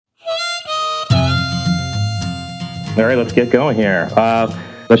All right, let's get going here.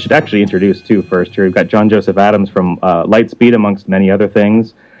 I should actually introduce two first here. We've got John Joseph Adams from Lightspeed, amongst many other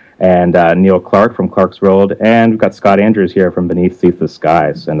things, and Neil Clark from Clark's World, and we've got Scott Andrews here from Beneath Ceaseless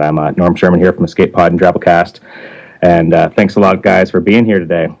Skies, and I'm Norm Sherman here from Escape Pod and Drabblecast, and thanks a lot, guys, for being here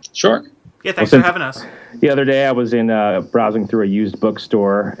today. Sure. Yeah, thanks for having us. The other day I was in browsing through a used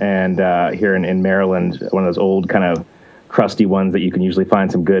bookstore, and here in Maryland, one of those old kind of crusty ones that you can usually find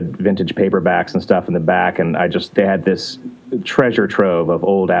some good vintage paperbacks and stuff in the back, and they had this treasure trove of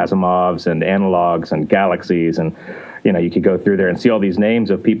old Asimovs and analogs and galaxies, and you could go through there and see all these names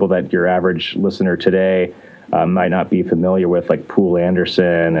of people that your average listener today might not be familiar with, like Poole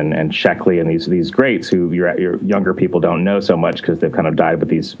Anderson and Sheckley and these greats who your younger people don't know so much because they've kind of died with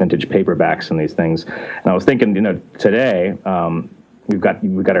these vintage paperbacks and these things. And I was thinking, today we've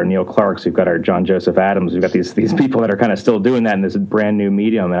got our Neil Clarks, we've got our John Joseph Adams, we've got these people that are kind of still doing that in this brand new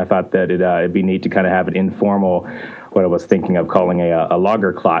medium, and I thought that it'd be neat to kind of have an informal, what I was thinking of calling a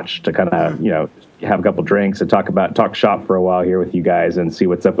Lagerklatsch, to kind of have a couple drinks and talk shop for a while here with you guys and see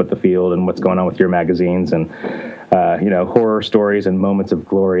what's up with the field and what's going on with your magazines and horror stories and moments of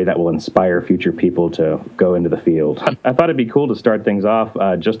glory that will inspire future people to go into the field. I thought it'd be cool to start things off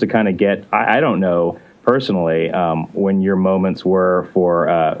just to kind of get, I don't know personally, when your moments were for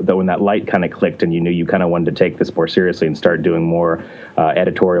when that light kind of clicked and you knew you kind of wanted to take this more seriously and start doing more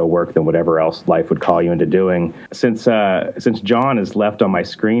editorial work than whatever else life would call you into doing. Since John is left on my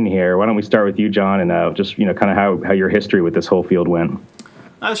screen here, why don't we start with you, John, and just kind of how your history with this whole field went.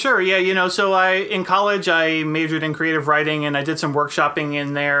 Sure, yeah, so in college I majored in creative writing and I did some workshopping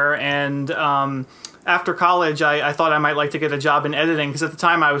in there, and after college I thought I might like to get a job in editing, because at the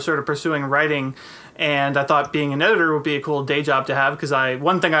time I was sort of pursuing writing, and I thought being an editor would be a cool day job to have, because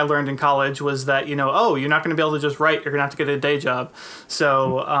one thing I learned in college was that, you're not going to be able to just write, you're going to have to get a day job.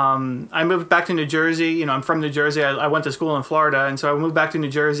 So I moved back to New Jersey. I'm from New Jersey. I went to school in Florida, and so I moved back to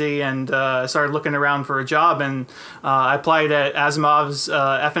New Jersey and started looking around for a job, and I applied at Asimov's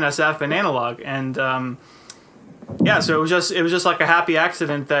FNSF and Analog, and so it was just like a happy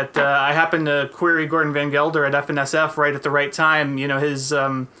accident that I happened to query Gordon Van Gelder at FNSF right at the right time.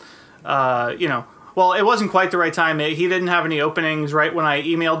 Well, it wasn't quite the right time. He didn't have any openings right when I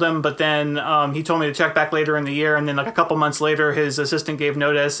emailed him, but then he told me to check back later in the year, and then like a couple months later, his assistant gave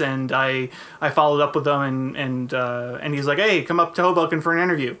notice, and I followed up with him, and he's like, "Hey, come up to Hoboken for an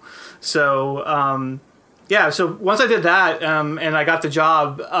interview." So so once I did that and I got the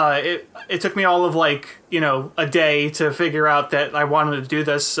job, it took me all of a day to figure out that I wanted to do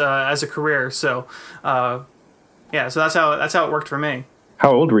this as a career. So so that's how it worked for me.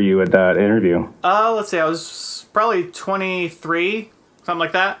 How old were you at that interview? Let's see, I was probably 23, something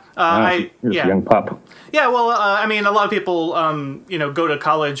like that. You're a young pup. Yeah, well, a lot of people, go to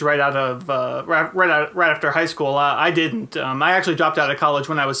college right out of right after high school. I didn't. I actually dropped out of college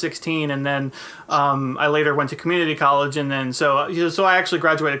when I was 16, and then I later went to community college, and then so I actually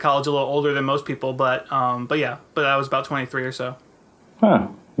graduated college a little older than most people. But I was about 23 or so. Huh.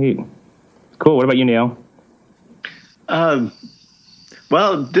 Neat. Cool. What about you, Neil?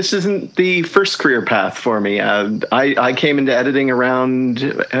 Well, this isn't the first career path for me. I came into editing around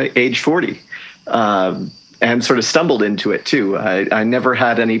age 40 and sort of stumbled into it, too. I never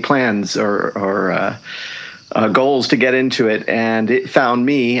had any plans or goals to get into it, and it found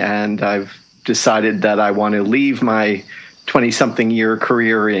me, and I've decided that I want to leave my 20-something year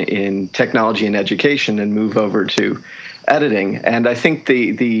career in technology and education and move over to editing. And I think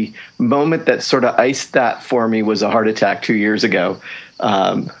the moment that sort of iced that for me was a heart attack 2 years ago,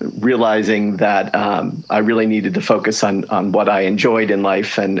 realizing that I really needed to focus on what I enjoyed in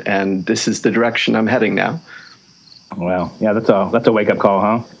life, and this is the direction I'm heading now. Wow. Yeah, that's a wake-up call,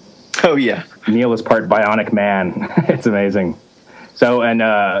 huh? Oh, yeah. Neil is part bionic man. It's amazing. So, and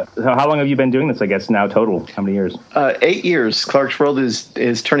how long have you been doing this, I guess, now total? How many years? 8 years. Clark's World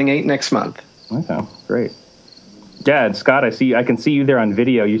is turning 8 next month. Okay, great. Yeah, and Scott, I can see you there on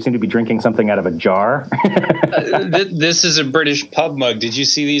video. You seem to be drinking something out of a jar. This is a British pub mug. Did you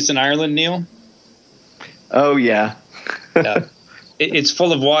see these in Ireland, Neil? Oh, yeah. Yeah. It's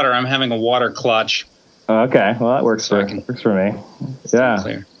full of water. I'm having a water clutch. Okay, well, that works for me. Yeah.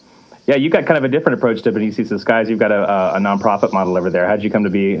 Clear. Yeah, you got kind of a different approach to Beneath Ceaseless Skies. You've got a nonprofit model over there. How did you come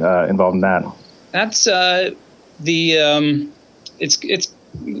to be involved in that? That's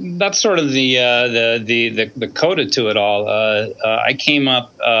that's sort of the coda to it all. I came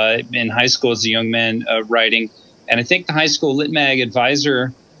up in high school as a young man writing, and I think the high school Lit Mag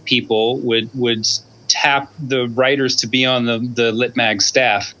advisor people would tap the writers to be on the Lit Mag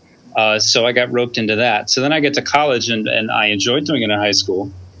staff. So I got roped into that. So then I get to college, and I enjoyed doing it in high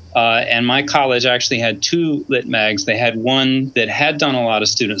school. And my college actually had two lit mags. They had one that had done a lot of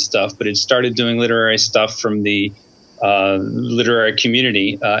student stuff, but it started doing literary stuff from the literary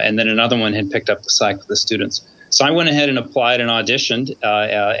community, and then another one had picked up the slack for the students. So I went ahead and applied and auditioned,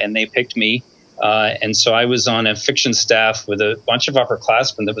 and they picked me. And so I was on a fiction staff with a bunch of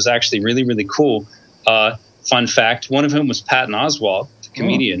upperclassmen that was actually really, really cool. Fun fact, one of whom was Patton Oswalt, the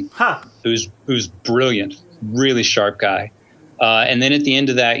comedian, who's brilliant, really sharp guy. And then at the end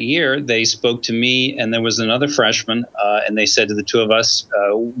of that year, they spoke to me, and there was another freshman, and they said to the two of us,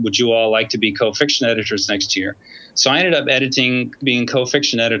 would you all like to be co-fiction editors next year? So I ended up being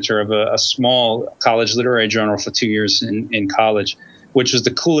co-fiction editor of a small college literary journal for 2 years in college, which was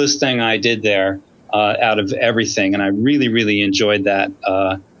the coolest thing I did there out of everything. And I really, really enjoyed that,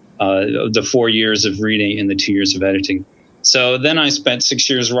 the 4 years of reading and the 2 years of editing. So then I spent 6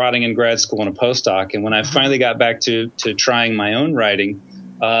 years writing in grad school and a postdoc. And when I finally got back to trying my own writing,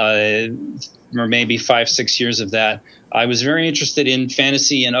 or maybe 5-6 years of that, I was very interested in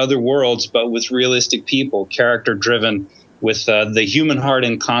fantasy and other worlds, but with realistic people, character driven, with the human heart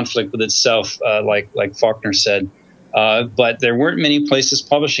in conflict with itself, like Faulkner said. But there weren't many places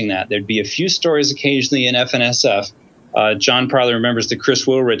publishing that. There'd be a few stories occasionally in FNSF. John probably remembers the Chris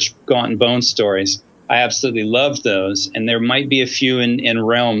Woolrich Gaunt and Bone stories. I absolutely loved those. And there might be a few in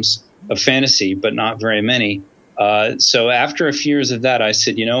realms of fantasy, but not very many. So after a few years of that, I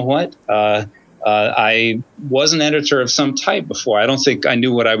said, you know what? I was an editor of some type before. I don't think I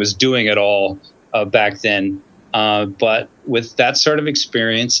knew what I was doing at all back then. But with that sort of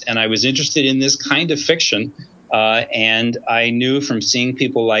experience, and I was interested in this kind of fiction, and I knew from seeing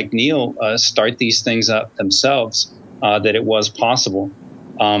people like Neil start these things up themselves that it was possible.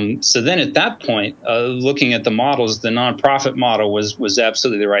 So then at that point, looking at the models, the nonprofit model was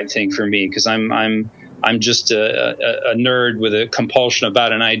absolutely the right thing for me, because I'm just a nerd with a compulsion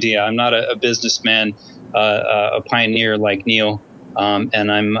about an idea. I'm not a businessman, a pioneer like Neil,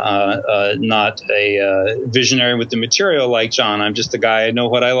 and I'm not a visionary with the material like John. I'm just a guy. I know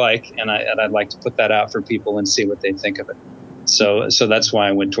what I like, and I'd like to put that out for people and see what they think of it. So that's why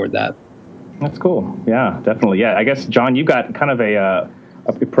I went toward that. That's cool. Yeah, definitely. Yeah, I guess, John, you got kind of a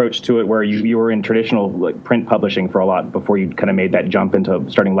approach to it where you were in traditional like print publishing for a lot before you kind of made that jump into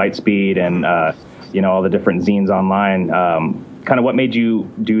starting Lightspeed and all the different zines online. Kind of what made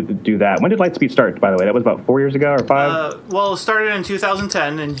you do that? When did Lightspeed start, by the way? That was about 4 years ago or 5? Well, it started in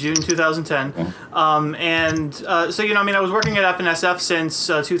 2010, in June 2010. Okay. I was working at FNSF since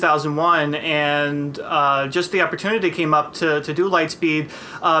 2001, and just the opportunity came up to do Lightspeed.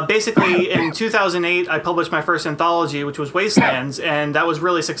 Basically, in 2008, I published my first anthology, which was Wastelands, and that was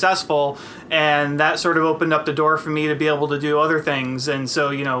really successful, and that sort of opened up the door for me to be able to do other things. And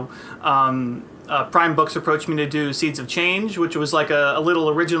so, Prime Books approached me to do Seeds of Change, which was like a little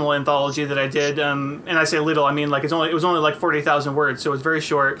original anthology that I did. And I say little, I mean like it was only like 40,000 words, so it was very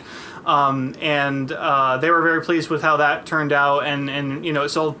short. And they were very pleased with how that turned out, and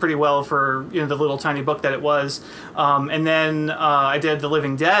it sold pretty well for the little tiny book that it was. And then I did The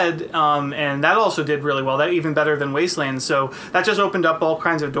Living Dead, and that also did really well. That even better than Wasteland. So that just opened up all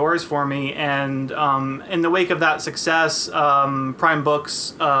kinds of doors for me. And in the wake of that success, Prime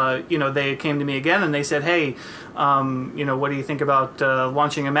Books, they came to me again and they said, hey, what do you think about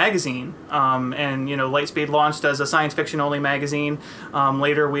launching a magazine? And Lightspeed launched as a science fiction only magazine.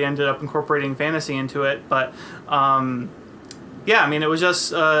 Later we ended up incorporating fantasy into it, but it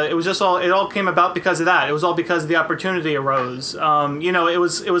all came about because of that. It was all because the opportunity arose.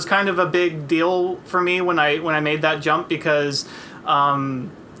 It was kind of a big deal for me when I made that jump, because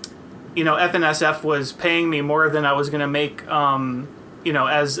FNSF was paying me more than I was going to make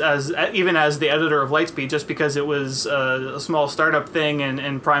as even as the editor of Lightspeed, just because it was a small startup thing,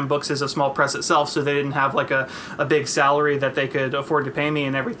 and Prime Books is a small press itself, so they didn't have like a big salary that they could afford to pay me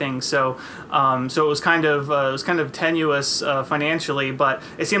and everything. So it was kind of tenuous financially, but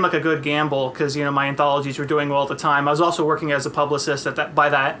it seemed like a good gamble, because my anthologies were doing well at the time. I was also working as a publicist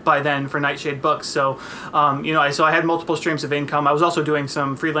by then for Nightshade Books, so I had multiple streams of income. I was also doing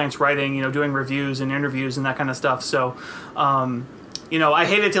some freelance writing, doing reviews and interviews and that kind of stuff. So I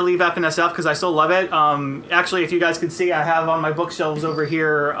hated to leave FNSF because I still love it. Actually, if you guys could see, I have on my bookshelves over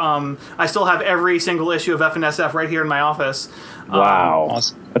here, I still have every single issue of FNSF right here in my office. Wow.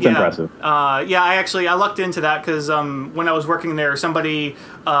 Awesome. That's impressive. I lucked into that because when I was working there, somebody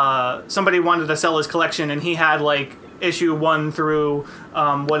wanted to sell his collection, and he had like issue 1 through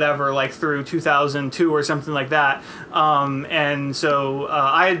through 2002 or something like that. And so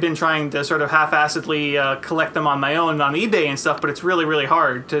I had been trying to sort of half-assedly collect them on my own on eBay and stuff, but it's really, really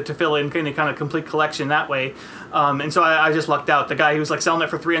hard to fill in any kind of complete collection that way. And so I just lucked out. The guy, he was like selling it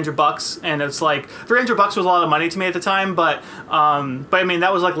for $300, and it's like $300 was a lot of money to me at the time, but I mean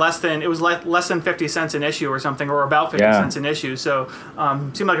that was like less than 50 cents an issue or something, or about 50 cents an issue. So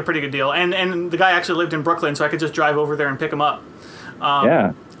seemed like a pretty good deal. And the guy actually lived in Brooklyn, so I could just drive over there and pick him up.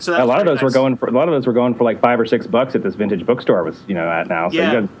 So a lot of those were going for like $5 or $6 at this vintage bookstore I was at now. So you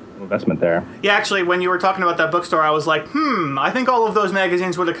got investment there. Yeah, actually, when you were talking about that bookstore, I was like, I think all of those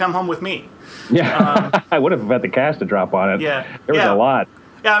magazines would have come home with me. Yeah, I would have had the cash to drop on it. Yeah, there was a lot.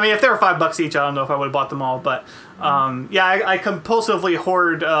 Yeah, I mean, if they were $5 each, I don't know if I would have bought them all, but I compulsively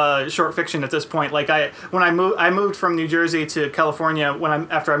hoard short fiction at this point. Like when I moved from New Jersey to California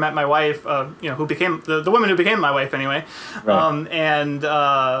after I met my wife, who became the woman who became my wife anyway,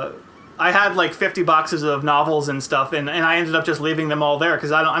 right. I had like 50 boxes of novels and stuff, and I ended up just leaving them all there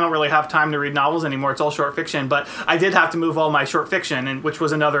because I don't really have time to read novels anymore. It's all short fiction, but I did have to move all my short fiction, which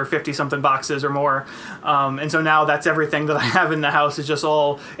was another 50-something boxes or more. And so now that's everything that I have in the house is just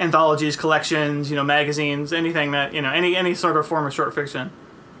all anthologies, collections, magazines, anything that any sort of form of short fiction.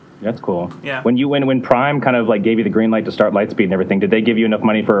 That's cool. Yeah. When Prime kind of like gave you the green light to start Lightspeed and everything, did they give you enough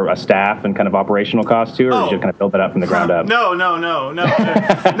money for a staff and kind of operational costs too, or did you kind of build that up from the ground up? No. No.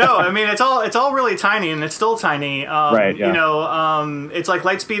 I mean, it's all really tiny, and it's still tiny. Right. Yeah. It's like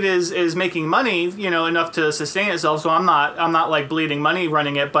Lightspeed is making money, enough to sustain itself. So I'm not like bleeding money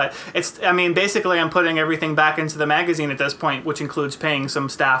running it, but basically I'm putting everything back into the magazine at this point, which includes paying some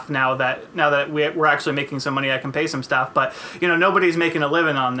staff now that we're actually making some money. I can pay some staff, but nobody's making a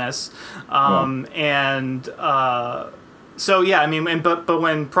living on this. So yeah, I mean, but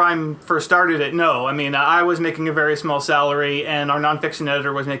when Prime first started it, I was making a very small salary, and our nonfiction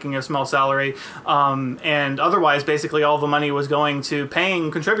editor was making a small salary, and otherwise, basically, all the money was going to paying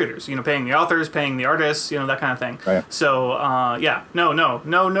contributors, paying the authors, paying the artists, that kind of thing. Right. So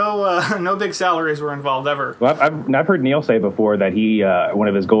no big salaries were involved ever. Well, I've heard Neil say before that he one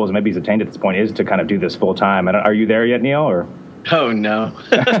of his goals, maybe he's attained at this point, is to kind of do this full time. Are you there yet, Neil? Or oh no.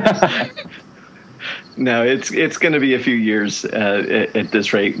 No, it's going to be a few years at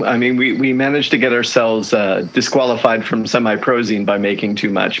this rate. I mean, we managed to get ourselves disqualified from semi-prosing by making too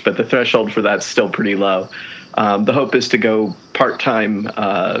much, but the threshold for that's still pretty low. The hope is to go part-time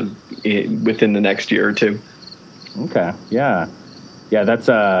within the next year or two. Okay, yeah. That's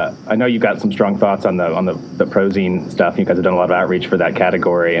I know you got some strong thoughts on the prosing stuff. You guys have done a lot of outreach for that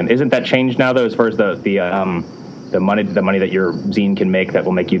category, and isn't that changed now though, as far as the money that your zine can make that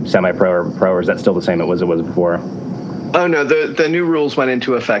will make you semi-pro or pro, or is that still the same it was before? Oh no, the new rules went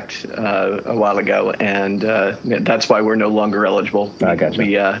into effect a while ago, and that's why we're no longer eligible. I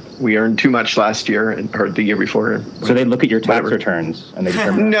gotcha. We earned too much last year or the year before. So they look at your tax returns and they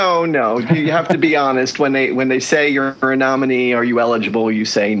determine. No, you have to be honest. When they say you're a nominee, are you eligible? You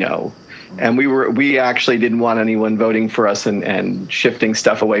say no. And we actually didn't want anyone voting for us and shifting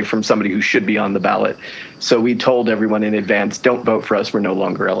stuff away from somebody who should be on the ballot. So we told everyone in advance, don't vote for us. We're no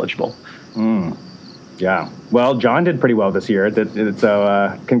longer eligible. Yeah. Well, John did pretty well this year.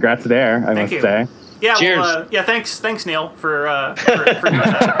 So congrats there, I must say. Yeah. Cheers. Well, thanks, Neil, for doing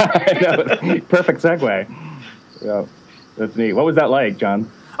that. Perfect segue. Yeah, that's neat. What was that like,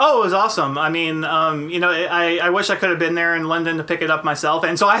 John? Oh, it was awesome. I mean, I wish I could have been there in London to pick it up myself,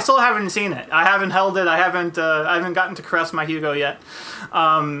 and so I still haven't seen it. I haven't held it. I haven't gotten to caress my Hugo yet.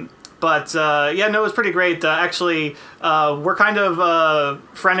 But it was pretty great. Actually, we're kind of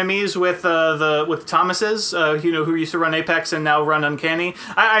frenemies with Thomas's, who used to run Apex and now run Uncanny.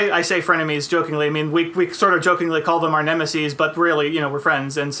 I say frenemies jokingly. I mean, we sort of jokingly call them our nemesis, but really, we're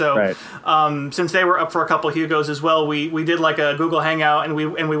friends. And so, right. Since they were up for a couple Hugos as well, we did like a Google Hangout, and we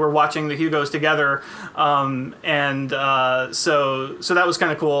were watching the Hugos together. So that was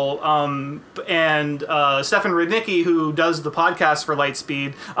kind of cool. And Stefan Rudnicki, who does the podcast for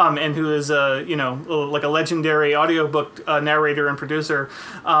Lightspeed, and who is like a legendary audiobook narrator and producer,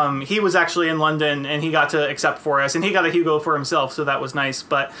 he was actually in London, and he got to accept for us, and he got a Hugo for himself, so that was nice.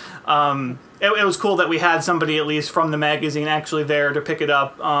 But it was cool that we had somebody at least from the magazine actually there to pick it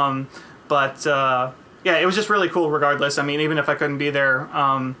up. It was just really cool regardless. I mean, even if I couldn't be there,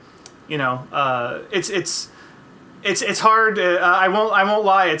 it's hard. I won't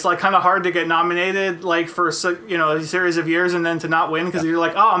lie. It's like kind of hard to get nominated like for a series of years and then to not win, because you're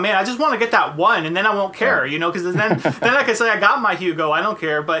like, oh man, I just want to get that one, and then I won't care, because then I can say I got my Hugo. I don't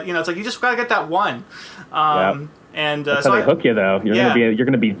care, but it's like you just gotta get that one. And that's how they hook you though. You're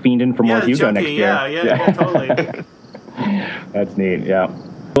gonna be fiending for more Hugo next year. Yeah, totally. That's neat. Yeah.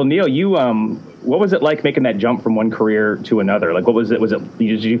 Well, Neil, you what was it like making that jump from one career to another? Like, what was it?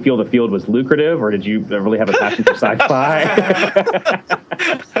 Did you feel the field was lucrative, or did you really have a passion for sci-fi?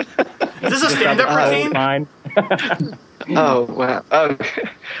 Is this a stand-up routine? Oh wow!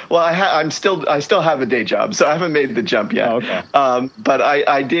 Well, I still have a day job, so I haven't made the jump yet. Oh, okay. But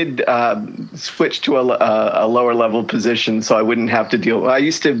I did switch to a lower level position, so I wouldn't have to deal. I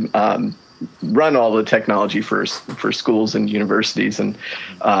used to run all the technology for schools and universities, and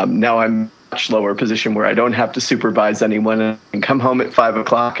now I'm much lower position where I don't have to supervise anyone and come home at 5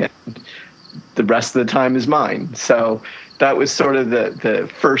 o'clock, and the rest of the time is mine. So that was sort of the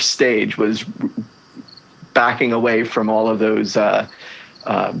first stage, was backing away from all of those. At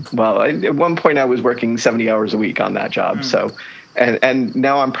one point I was working 70 hours a week on that job. So, and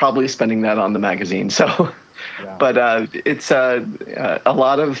now I'm probably spending that on the magazine. So, yeah. But it's a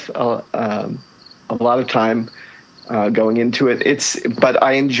lot of time going into it. But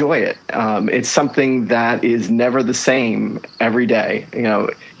I enjoy it. It's something that is never the same every day.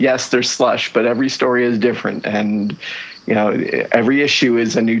 Yes, there's slush, but every story is different, and every issue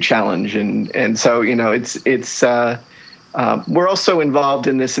is a new challenge, and so it's we're also involved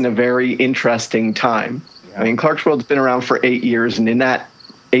in this in a very interesting time. Yeah. I mean, Clarkesworld's been around for 8 years, and in that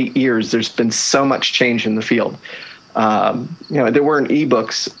 8 years, there's been so much change in the field. There weren't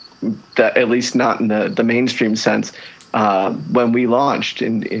ebooks, that, at least not in the mainstream sense, when we launched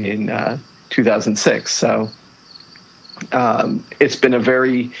in 2006. So it's been a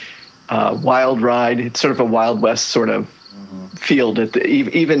very wild ride. It's sort of a Wild West sort of field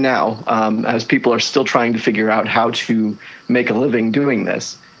even now, as people are still trying to figure out how to make a living doing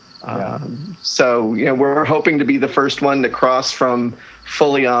this. So we're hoping to be the first one to cross from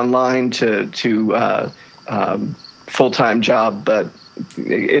fully online to full-time job, but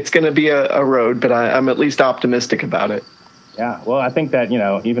it's going to be a road, but I'm at least optimistic about it. Yeah, well, I think that,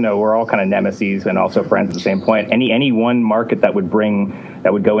 even though we're all kind of nemesis and also friends at the same point, any one market that would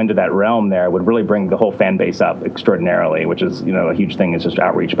go into that realm there would really bring the whole fan base up extraordinarily, which is, a huge thing. Is just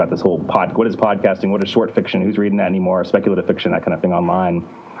outreach about this whole what is podcasting, what is short fiction, who's reading that anymore, speculative fiction, that kind of thing online.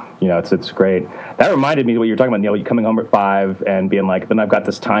 It's great. That reminded me of what you were talking about, Neil, you coming home at 5 and being like, then I've got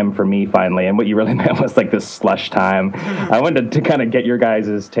this time for me finally. And what you really meant was like this slush time. I wanted to kind of get your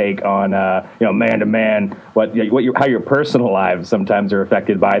guys' take on, man to man, how your personal lives sometimes are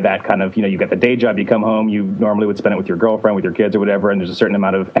affected by that kind of, you got the day job, you come home, you normally would spend it with your girlfriend, with your kids or whatever, and there's a certain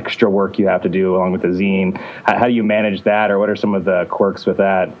amount of extra work you have to do along with the zine. How do you manage that, or what are some of the quirks with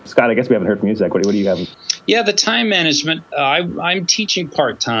that? Scott, I guess we haven't heard from you, Zach. What do you have? Yeah, the time management. I'm teaching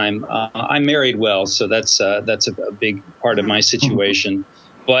part-time. I'm married well, so that's a big part of my situation.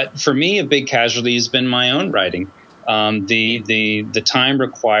 But for me, a big casualty has been my own writing. The time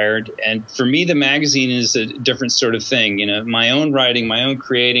required, and for me, the magazine is a different sort of thing. My own writing, my own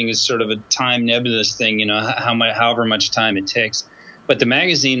creating is sort of a time nebulous thing. However much time it takes. But the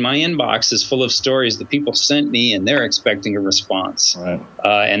magazine, my inbox is full of stories that people sent me, and they're expecting a response. Right.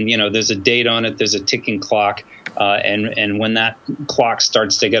 And there's a date on it. There's a ticking clock. And when that clock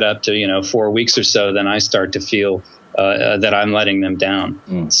starts to get up to 4 weeks or so, then I start to feel that I'm letting them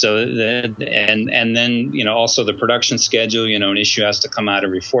down. So and then also the production schedule. An issue has to come out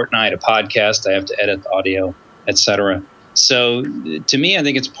every fortnight. A podcast, I have to edit the audio, etc. So to me, I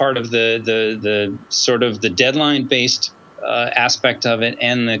think it's part of the sort of the deadline based aspect of it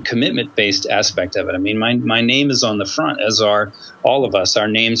and the commitment-based aspect of it. I mean, my name is on the front, as are all of us. Our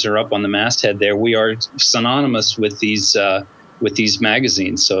names are up on the masthead there. We are synonymous with these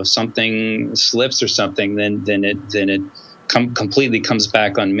magazines. So if something slips or something, then it completely comes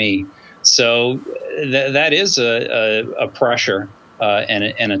back on me. So that is a pressure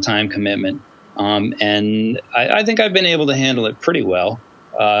and a time commitment. And I think I've been able to handle it pretty well.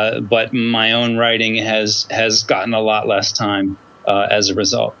 But my own writing has gotten a lot less time as a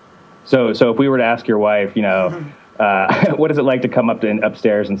result. So if we were to ask your wife, what is it like to come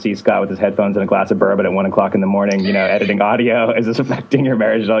upstairs and see Scott with his headphones and a glass of bourbon at 1 o'clock in the morning, editing audio? Is this affecting your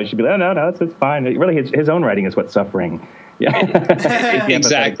marriage at all? She'd be like, oh, no, it's fine. Really, his own writing is what's suffering. Yeah,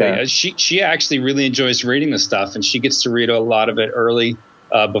 exactly. She actually really enjoys reading the stuff, and she gets to read a lot of it early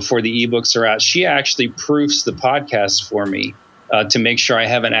before the ebooks are out. She actually proofs the podcast for me. To make sure I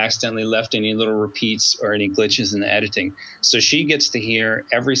haven't accidentally left any little repeats or any glitches in the editing. So she gets to hear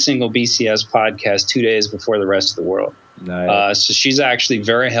every single BCS podcast 2 days before the rest of the world. Nice. So she's actually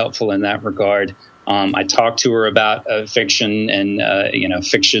very helpful in that regard. I talk to her about fiction and,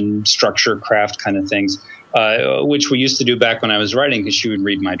 fiction structure, craft kind of things, which we used to do back when I was writing because she would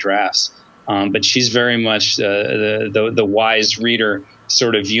read my drafts. But she's very much the wise reader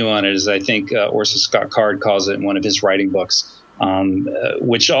sort of view on it, as I think Orson Scott Card calls it in one of his writing books.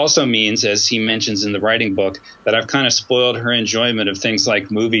 Which also means, as he mentions in the writing book, that I've kind of spoiled her enjoyment of things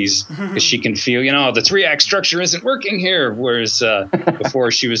like movies, because she can feel, the 3-act structure isn't working here. Whereas before,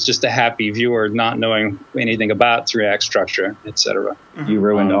 she was just a happy viewer, not knowing anything about 3-act structure, etc. You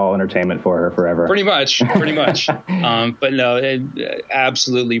ruined all entertainment for her forever. Pretty much. But no,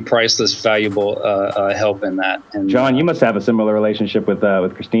 absolutely priceless, valuable help in that. And, John, you must have a similar relationship with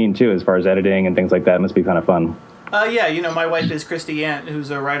Christine too, as far as editing and things like that. It must be kind of fun. Yeah, my wife is Christy Ant, who's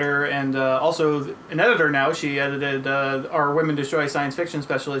a writer and also an editor now. She edited our Women Destroy Science Fiction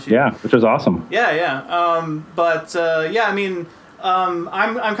special issue. Yeah, which was awesome. Yeah. I'm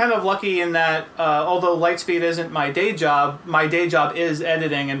kind of lucky in that although Lightspeed isn't my day job is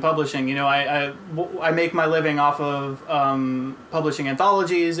editing and publishing. I make my living off of publishing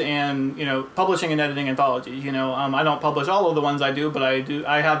anthologies and publishing and editing anthologies. I don't publish all of the ones I do, but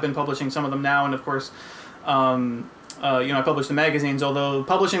I have been publishing some of them now, and of course. I publish the magazines, although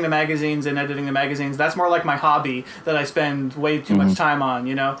publishing the magazines and editing the magazines, that's more like my hobby that I spend way too much time on,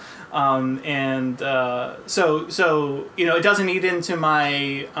 so it doesn't eat into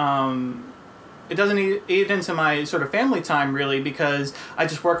my, eat into my sort of family time really, because I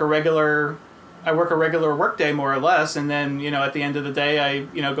just work a regular work day more or less, and then at the end of the day I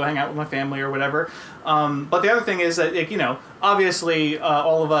go hang out with my family or whatever. But the other thing is that obviously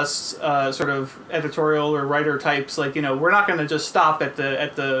all of us sort of editorial or writer types, we're not going to just stop at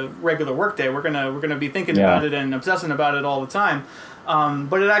the regular work day. We're gonna be thinking about it and obsessing about it all the time.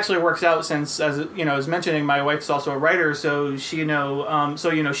 But it actually works out since, as mentioning, my wife's also a writer, so she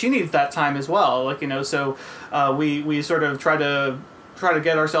she needs that time as well. So we sort of try to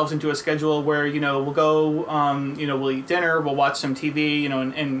get ourselves into a schedule where we'll go we'll eat dinner, we'll watch some TV,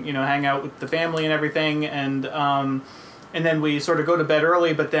 and hang out with the family and everything, and then we sort of go to bed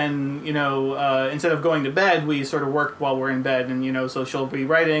early, but then instead of going to bed, we sort of work while we're in bed, and so she'll be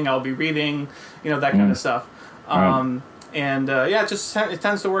writing, I'll be reading, that kind of stuff. It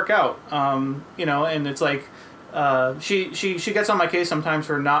tends to work out, and it's like she gets on my case sometimes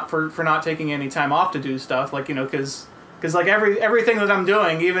for not taking any time off to do stuff, because everything that I'm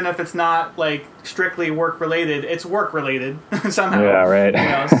doing, even if it's not strictly work related, it's work related somehow. Yeah, right.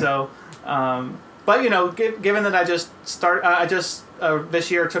 But given that I just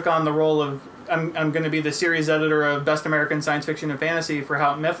this year took on the role of I'm going to be the series editor of Best American Science Fiction and Fantasy for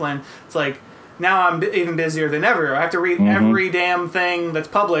Houghton Mifflin. It's now I'm even busier than ever. I have to read every damn thing that's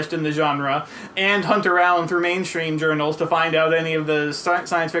published in the genre and hunt around through mainstream journals to find out any of the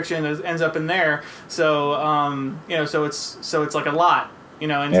science fiction that ends up in there. So, so it's like a lot,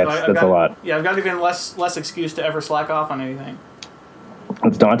 and that's a lot. Yeah, I've got even less excuse to ever slack off on anything.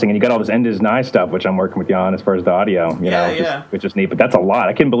 It's daunting, and you got all this End is Nigh stuff, which I'm working with you on as far as the audio, which is neat. But that's a lot.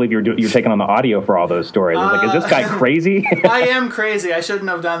 I couldn't believe you're taking on the audio for all those stories. I was is this guy crazy? I am crazy. I shouldn't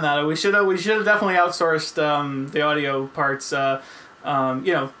have done that. We should have definitely outsourced the audio parts. The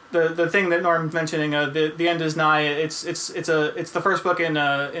thing that Norm's mentioning, the End is Nigh. It's the first book in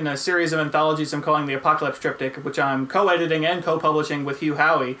a series of anthologies I'm calling the Apocalypse Triptych, which I'm co-editing and co-publishing with Hugh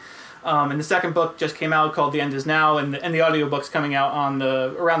Howey. And the second book just came out called The End Is Now, and the audiobook's coming out on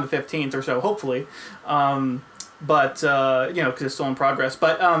around the 15th or so, hopefully. Because it's still in progress.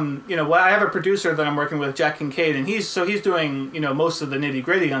 But I have a producer that I'm working with, Jack Kincaid, and he's doing most of the nitty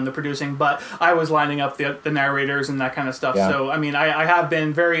gritty on the producing. But I was lining up the narrators and that kind of stuff. Yeah. So I have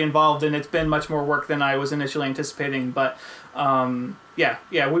been very involved, and it's been much more work than I was initially anticipating. But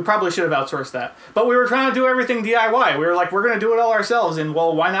we probably should have outsourced that. But we were trying to do everything DIY. We were we're going to do it all ourselves, and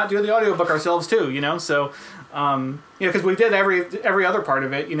why not do the audiobook ourselves too? So. Because we did every other part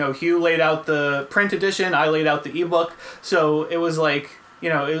of it. Hugh laid out the print edition, I laid out the ebook. So it was we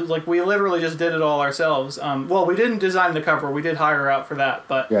literally just did it all ourselves. We didn't design the cover; we did hire out for that.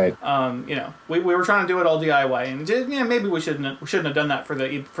 But right. We were trying to do it all DIY, and maybe we shouldn't have done that for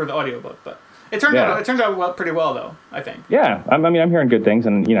the audiobook, but. It turned out pretty well, though, I think. Yeah, I'm hearing good things,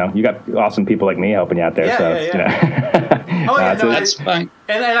 and you got awesome people like me helping you out there. That's fine.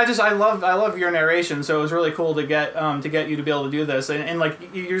 And I love your narration, so it was really cool to get you to be able to do this, and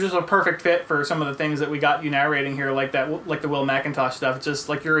you're just a perfect fit for some of the things that we got you narrating here, like the Will McIntosh stuff. It's just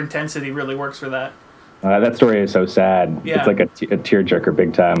your intensity really works for that. That story is so sad. Yeah. It's like a tearjerker,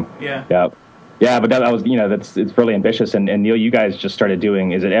 big time. Yeah. Yep. Yeah, but that was, it's really ambitious. And Neil, you guys just started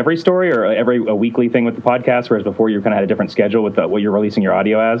doing, is it every story or a weekly thing with the podcast, whereas before you kind of had a different schedule with what you're releasing your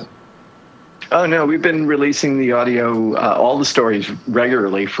audio as? Oh, no, we've been releasing the audio, all the stories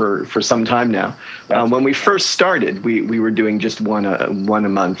regularly for some time now. When we first started, we were doing just one a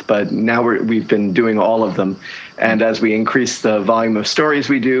month, but now we've been doing all of them. And as we increase the volume of stories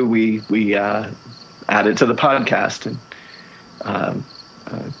we do, we add it to the podcast. And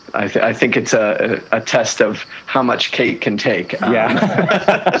I think it's a test of how much cake can take.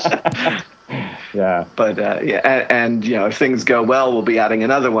 Yeah. Yeah. But and if things go well, we'll be adding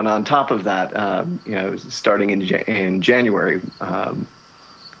another one on top of that. Starting in January.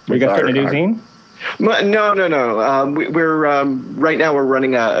 You guys starting a new zine? No. We're right now we're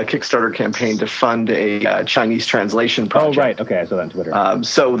running a Kickstarter campaign to fund a Chinese translation project. Oh, right. Okay, I saw that on Twitter.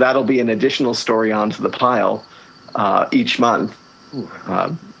 So that'll be an additional story onto the pile each month,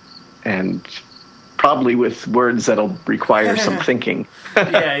 and probably with words that'll require some thinking.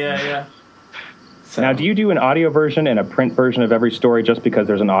 Yeah. So. Now, do you do an audio version and a print version of every story just because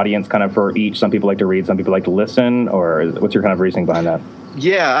there's an audience kind of for each? Some people like to read, some people like to listen, or what's your kind of reasoning behind that?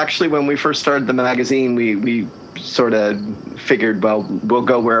 Yeah, actually, when we first started the magazine, we sort of figured, well, we'll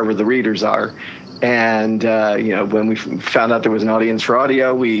go wherever the readers are. And, when we found out there was an audience for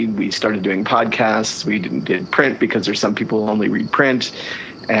audio, we started doing podcasts. We did print because there's some people who only read print.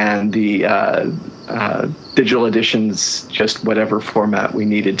 And the digital editions, just whatever format we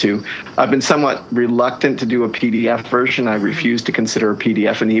needed to. I've been somewhat reluctant to do a PDF version. I refuse to consider a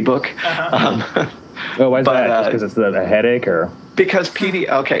PDF an ebook. Why is that? Just because it's a headache, or? Because PDF.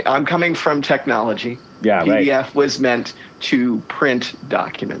 Okay, I'm coming from technology. Yeah, PDF right. was meant to print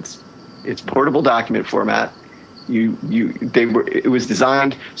documents. It's portable document format. It was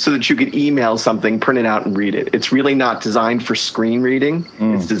designed so that you could email something, print it out, and read it. It's really not designed for screen reading.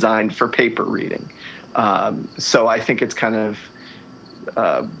 It's designed for paper reading. So I think it's kind of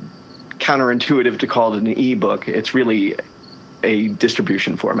counterintuitive to call it an ebook. It's really a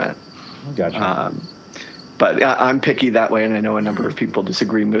distribution format. Gotcha. But I'm picky that way, and I know a number of people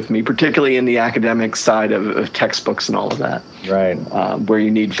disagree with me, particularly in the academic side of textbooks and all of that. Right. Where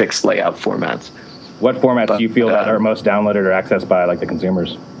you need fixed layout formats. What formats do you feel that are most downloaded or accessed by the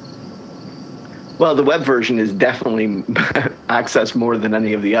consumers? Well, the web version is definitely accessed more than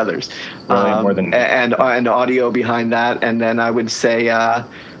any of the others. Really, more than and audio behind that, and then I would say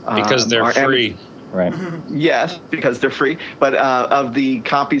because they're free. Right. Yes, because they're free. But of the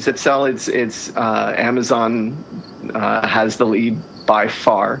copies that sell, it's Amazon has the lead by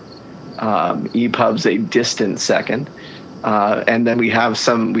far. EPUB's a distant second, and then we have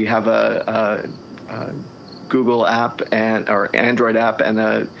a Google app or Android app and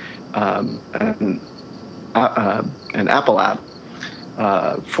an Apple app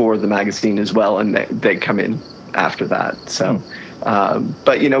for the magazine as well, and they come in after that. So,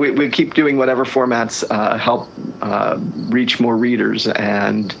 but we keep doing whatever formats help reach more readers,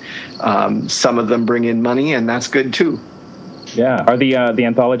 and some of them bring in money, and that's good too. Yeah. Are the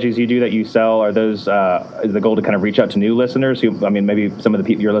anthologies you do that you sell, are those is the goal to kind of reach out to new listeners who, maybe some of the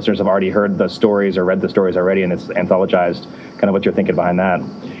people, your listeners have already heard the stories or read the stories already, and it's anthologized? Kind of what you're thinking behind that?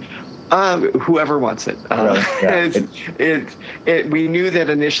 Whoever wants it. Really? Yeah. We knew that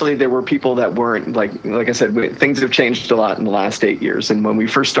initially there were people that weren't, like I said, things have changed a lot in the last 8 years. And when we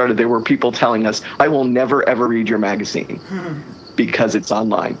first started, there were people telling us, I will never, ever read your magazine because it's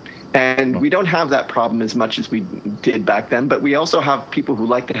online. And we don't have that problem as much as we did back then, but we also have people who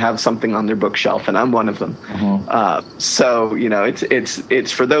like to have something on their bookshelf, and I'm one of them. So,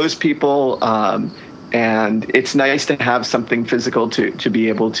 it's for those people, and it's nice to have something physical to be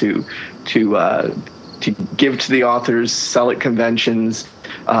able to give to the authors, sell at conventions,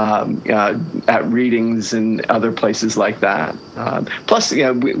 at readings and other places like that. Plus,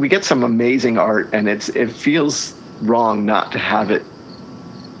 we get some amazing art, and it feels wrong not to have it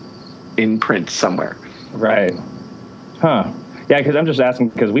in print somewhere. Right. Huh. Yeah, because I'm just asking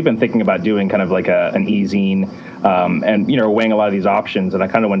because we've been thinking about doing kind of like an e-zine, and weighing a lot of these options, and I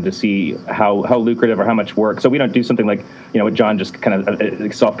kind of wanted to see how lucrative or how much work. So we don't do something like what John just kind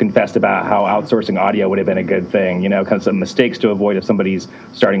of self-confessed about, how outsourcing audio would have been a good thing. Kind of some mistakes to avoid if somebody's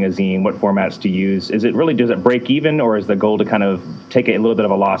starting a zine. What formats to use? Does it break even, or is the goal to kind of take a little bit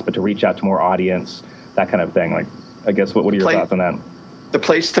of a loss, but to reach out to more audience, that kind of thing? I guess what are your thoughts on that? The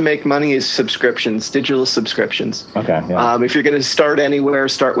place to make money is subscriptions, digital subscriptions. Okay. Yeah. If you're going to start anywhere,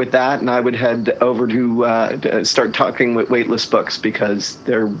 start with that, and I would head over to start talking with Weightless Books, because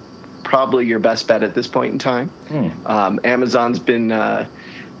they're probably your best bet at this point in time. Amazon's been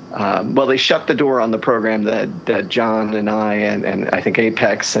they shut the door on the program that John and I and I think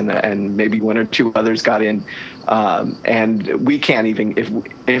Apex and maybe one or two others got in, and we can't even,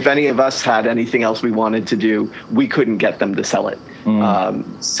 if any of us had anything else we wanted to do, we couldn't get them to sell it.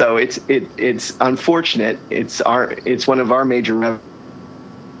 So it's unfortunate. It's one of our major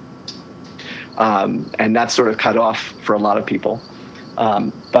and that's sort of cut off for a lot of people.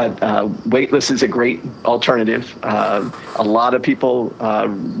 But Weightless is a great alternative. A lot of people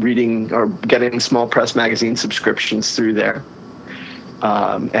reading or getting small press magazine subscriptions through there.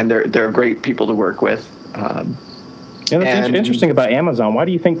 and they're great people to work with. Yeah, that's interesting about Amazon. Why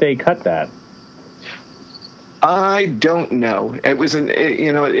do you think they cut that? I don't know.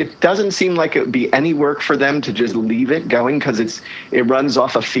 It doesn't seem like it would be any work for them to just leave it going because it runs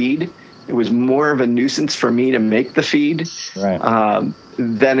off a feed. It was more of a nuisance for me to make the feed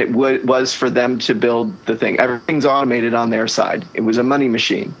than it was for them to build the thing. Everything's automated on their side. It was a money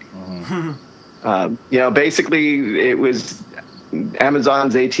machine. Basically, it was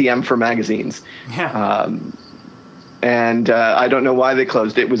Amazon's ATM for magazines. Yeah. And I don't know why they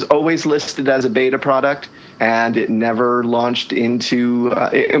closed. It was always listed as a beta product, and it never launched into.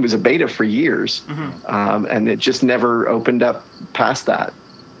 It was a beta for years, and it just never opened up past that.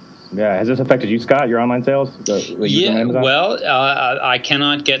 Yeah, has this affected you, Scott? Your online sales? I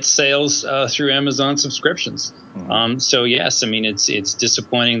cannot get sales through Amazon subscriptions. So yes, I mean it's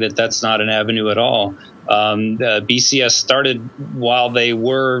disappointing that that's not an avenue at all. BCS started while they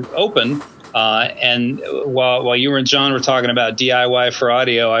were open. And while you and John were talking about DIY for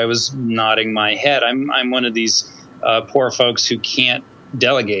audio, I was nodding my head. I'm one of these poor folks who can't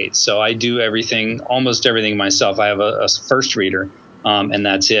delegate, so I do almost everything myself. I have a first reader, and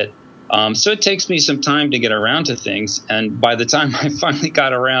that's it. So it takes me some time to get around to things, and by the time I finally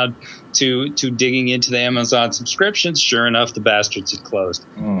got around to digging into the Amazon subscriptions, sure enough, the bastards had closed.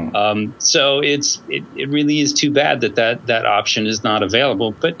 So it really is too bad that option is not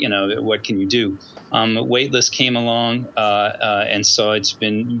available. But what can you do? Waitlist came along, and so it's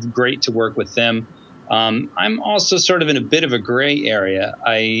been great to work with them. I'm also sort of in a bit of a gray area.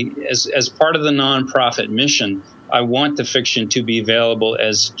 As part of the nonprofit mission, I want the fiction to be available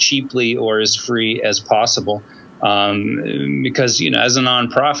as cheaply or as free as possible, because as a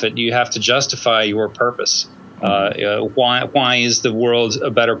nonprofit, you have to justify your purpose. Why is the world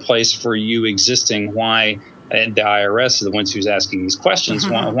a better place for you existing? Why, and the IRS are the ones who's asking these questions.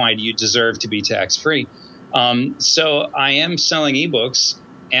 Why do you deserve to be tax free? So I am selling ebooks,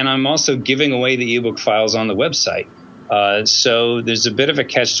 and I'm also giving away the ebook files on the website. So there's a bit of a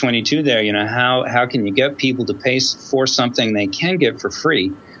catch-22 there. How can you get people to pay for something they can get for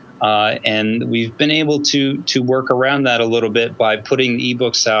free? And we've been able to work around that a little bit by putting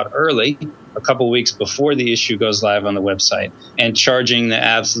ebooks out early, a couple weeks before the issue goes live on the website, and charging the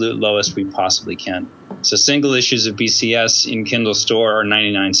absolute lowest we possibly can. So single issues of BCS in Kindle Store are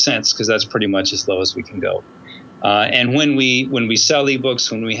 99 cents because that's pretty much as low as we can go. And when we sell ebooks,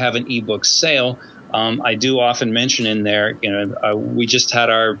 when we have an ebook sale, I do often mention in there, we just had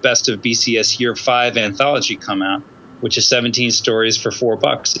our Best of BCS Year 5 anthology come out, which is 17 stories for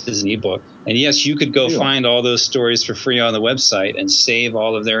 $4 as an ebook. And yes, you could go find all those stories for free on the website and save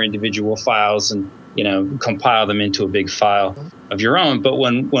all of their individual files and, compile them into a big file of your own. But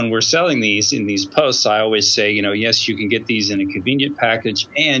when we're selling these in these posts, I always say, yes, you can get these in a convenient package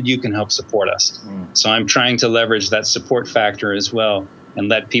and you can help support us. So I'm trying to leverage that support factor as well and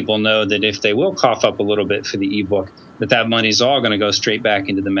let people know that if they will cough up a little bit for the ebook, that money's all going to go straight back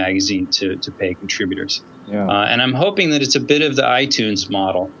into the magazine to pay contributors. Yeah. And I'm hoping that it's a bit of the iTunes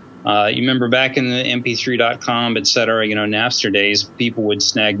model. You remember back in the mp3.com, et cetera, Napster days, people would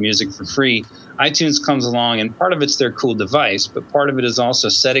snag music for free. iTunes comes along, and part of it's their cool device, but part of it is also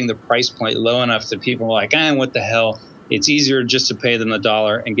setting the price point low enough that people are like, what the hell? It's easier just to pay them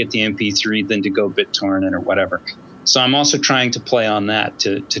 $1 and get the MP3 than to go BitTorrent it or whatever. So I'm also trying to play on that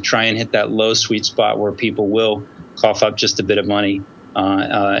to try and hit that low sweet spot where people will cough up just a bit of money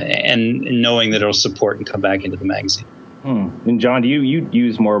and knowing that it'll support and come back into the magazine. And John, do you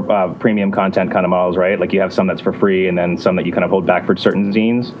use more premium content kind of models, right? Like you have some that's for free and then some that you kind of hold back for certain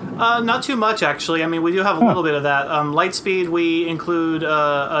zines? Not too much, actually. I mean, we do have a little bit of that. Lightspeed, we include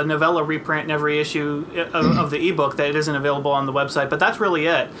a novella reprint in every issue of the ebook that isn't available on the website, but that's really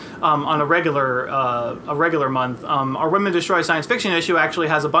it on a regular month. Our Women Destroy Science Fiction issue actually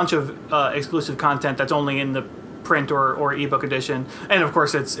has a bunch of exclusive content that's only in the print or ebook edition, and of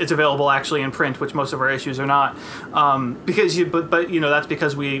course it's available actually in print, which most of our issues are not, because that's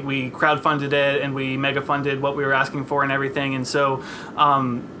because we crowdfunded it and we mega funded what we were asking for and everything, and so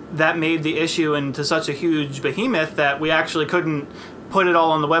that made the issue into such a huge behemoth that we actually couldn't put it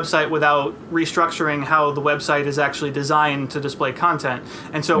all on the website without restructuring how the website is actually designed to display content.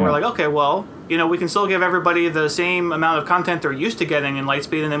 And so we're like, okay, well, we can still give everybody the same amount of content they're used to getting in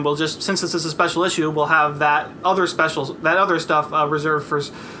Lightspeed, and then we'll just, since this is a special issue, we'll have that other stuff reserved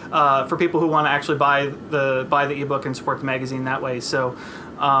for people who want to actually buy the ebook and support the magazine that way. So.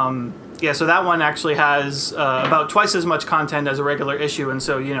 So that one actually has about twice as much content as a regular issue, and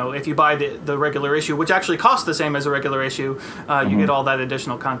so if you buy the regular issue, which actually costs the same as a regular issue, you get all that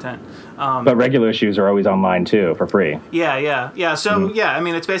additional content. But regular issues are always online too for free. Yeah. So I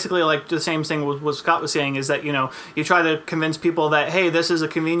mean, it's basically like the same thing what Scott was saying, is that you try to convince people that, hey, this is a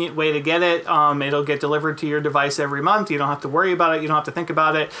convenient way to get it. It'll get delivered to your device every month. You don't have to worry about it. You don't have to think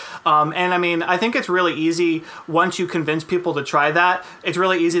about it. And I mean, I think it's really easy once you convince people to try that. It's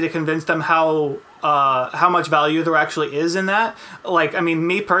really easy to convince them how much value there actually is in that. Like, I mean,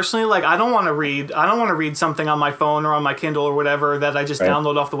 me personally, like, I don't want to read something on my phone or on my Kindle or whatever that I just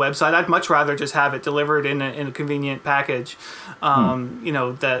download off the website. I'd much rather just have it delivered in a convenient package.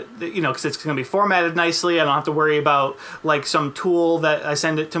 Because it's going to be formatted nicely. I don't have to worry about like some tool that I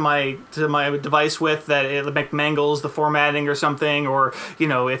send it to my device with that it mangles the formatting or something. Or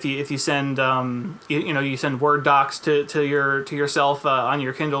if you send you send Word docs to yourself on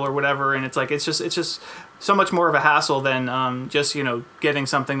your Kindle or whatever, and it's just so much more of a hassle than just getting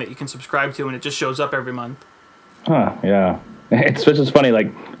something that you can subscribe to and it just shows up every month. Yeah. It's just funny,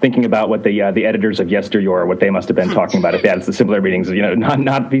 like thinking about what the editors of yesteryear, what they must have been talking about if they had similar meetings.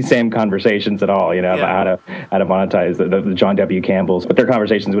 Not these same conversations at all. About how to monetize the John W. Campbells, but their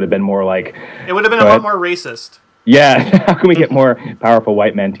conversations would have been more like, it would have been a lot more racist. Yeah, how can we get more powerful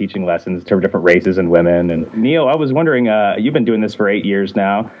white men teaching lessons to different races and women? And Neil, I was wondering, you've been doing this for 8 years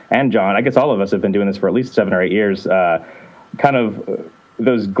now, and John, I guess all of us have been doing this for at least 7 or 8 years. Kind of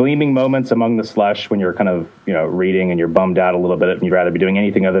those gleaming moments among the slush when you're kind of reading and you're bummed out a little bit and you'd rather be doing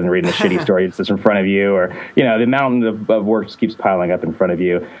anything other than reading a shitty story that's in front of you, or the mountain of work just keeps piling up in front of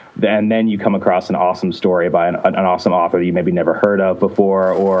you, and then you come across an awesome story by an awesome author that you maybe never heard of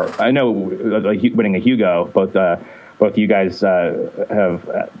before, or I know winning a Hugo, both you guys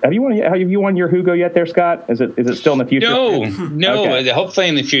have you won your Hugo yet there, Scott? Is it still in the future? No. Okay. Hopefully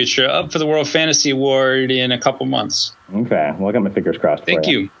in the future, up for the World Fantasy Award in a couple months. Okay, well, I got my fingers crossed. Thank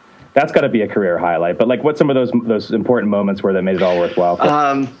you. That's got to be a career highlight. But like, what's some of those important moments where that made it all worthwhile?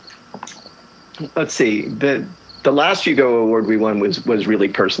 Let's see. The last Hugo Award we won was really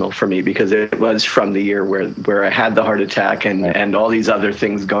personal for me because it was from the year where I had the heart attack and all these other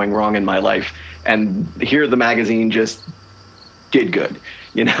things going wrong in my life. And here the magazine just did good.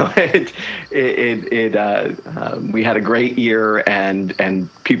 We had a great year and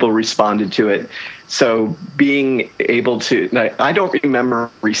people responded to it. So being able to, I don't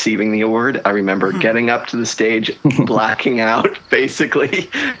remember receiving the award. I remember getting up to the stage, blacking out basically,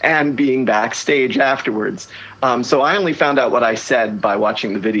 and being backstage afterwards. So I only found out what I said by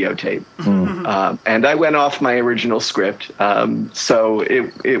watching the videotape. And I went off my original script. So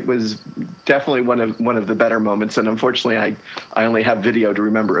it was definitely one of the better moments. And unfortunately, I only have video to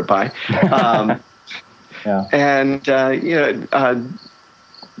remember it by. Yeah. And,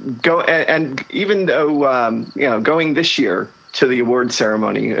 and even though, going this year to the award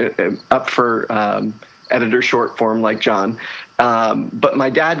ceremony up for editor short form like John, but my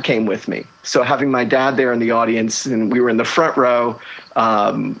dad came with me. So having my dad there in the audience, and we were in the front row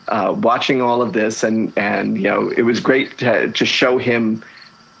watching all of this, and it was great to show him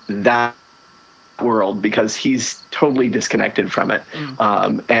that world because he's totally disconnected from it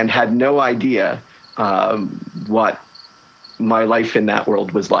and had no idea what my life in that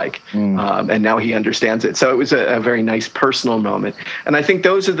world was like. And now he understands it. So it was a very nice personal moment. And I think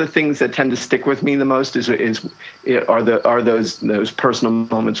those are the things that tend to stick with me the most are those personal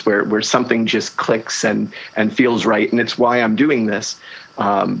moments where something just clicks and feels right. And it's why I'm doing this,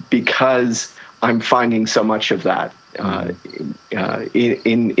 because I'm finding so much of that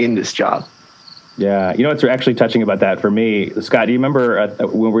in this job. Yeah. What's actually touching about that for me, Scott, do you remember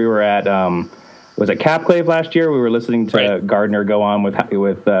when we were at, was it Capclave last year? We were listening to Gardner go on with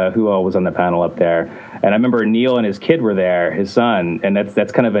who all was on the panel up there. And I remember Neil and his kid were there, his son, and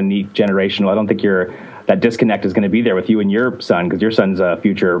that's kind of a neat generational. I don't think that disconnect is going to be there with you and your son, because your son's a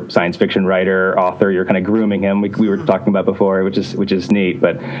future science fiction writer, author. You're kind of grooming him. We were talking about before, which is neat.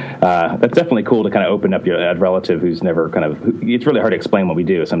 But that's definitely cool to kind of open up a relative who's never it's really hard to explain what we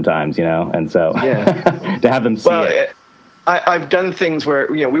do sometimes, and so to have them see it. I've done things where,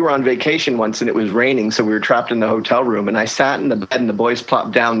 we were on vacation once and it was raining, so we were trapped in the hotel room, and I sat in the bed and the boys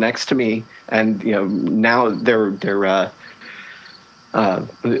plopped down next to me, and now they're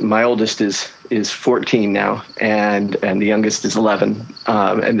My oldest is 14 now, and the youngest is 11.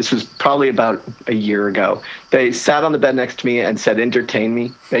 And this was probably about a year ago. They sat on the bed next to me and said, "Entertain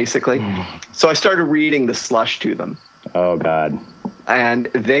me," basically. So I started reading The Slush to them. Oh, God. And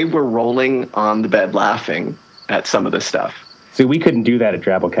they were rolling on the bed laughing at some of the stuff. See, we couldn't do that at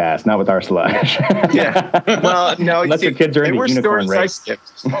Drabblecast, not with our Slush. Yeah. Well, no. Unless your kids are into unicorn race.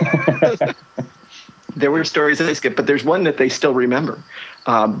 There were stories I skipped, but there's one that they still remember.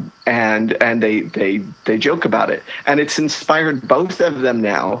 And they joke about it. And it's inspired both of them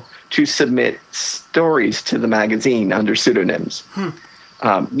now to submit stories to the magazine under pseudonyms.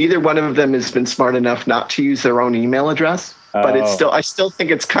 Neither one of them has been smart enough not to use their own email address, but I still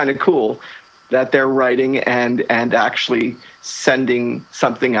think it's kind of cool that they're writing and actually sending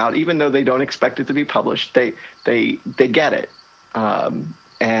something out, even though they don't expect it to be published. They get it. I'm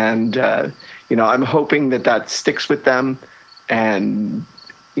hoping that sticks with them. And,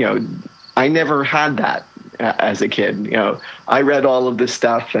 I never had that as a kid. I read all of this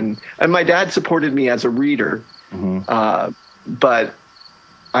stuff, and my dad supported me as a reader, but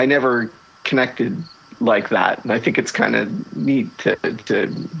I never connected like that. And I think it's kind of neat to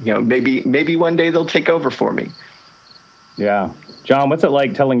maybe one day they'll take over for me. Yeah. John, what's it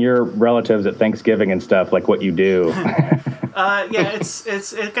like telling your relatives at Thanksgiving and stuff, like what you do?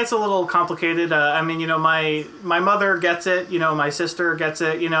 It gets a little complicated. My mother gets it, my sister gets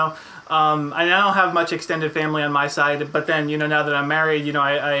it, I don't have much extended family on my side, but then, now that I'm married,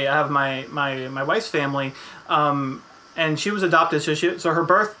 I have my wife's family, and she was adopted. So her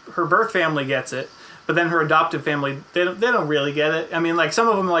birth family gets it, but then her adoptive family, they don't really get it. I mean, like some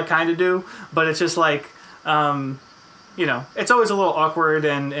of them like kind of do, but it's just like, it's always a little awkward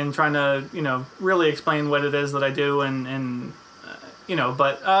and trying to, really explain what it is that I do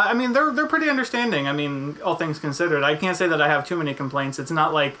they're pretty understanding. I mean, all things considered, I can't say that I have too many complaints. It's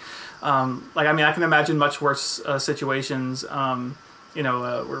not like I can imagine much worse situations,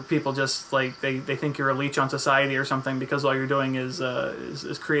 where people just like, they think you're a leech on society or something because all you're doing is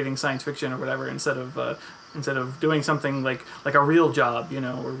creating science fiction or whatever instead of doing something like a real job,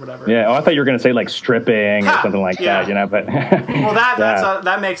 or whatever. Yeah. Oh, I thought you were going to say like stripping or something like that, but well,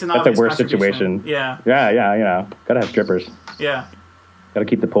 that makes an obvious that's a worse situation. Yeah. Yeah. Gotta have strippers. Yeah. Gotta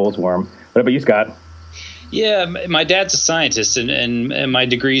keep the poles warm. What about you, Scott? Yeah, my dad's a scientist, and my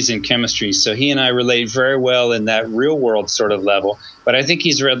degree's in chemistry, so he and I relate very well in that real world sort of level. But I think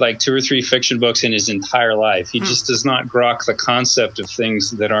he's read like 2 or 3 fiction books in his entire life. He just does not grok the concept of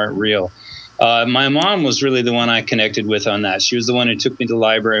things that aren't real. My mom was really the one I connected with on that. She was the one who took me to the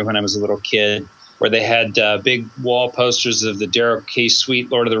library when I was a little kid, where they had big wall posters of the Derek K.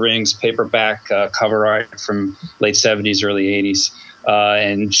 Sweet Lord of the Rings paperback cover art from late 70s, early 80s.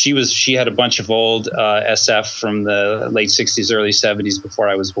 And she had a bunch of old SF from the late 60s, early 70s before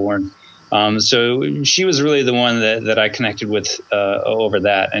I was born. So she was really the one that I connected with over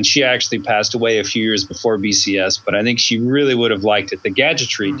that. And she actually passed away a few years before BCS, but I think she really would have liked it. The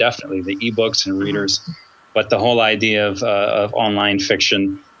gadgetry, definitely, the ebooks and readers, but the whole idea of online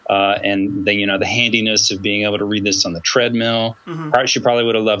fiction and the handiness of being able to read this on the treadmill. She probably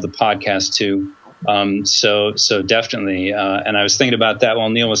would have loved the podcast too. So definitely. And I was thinking about that while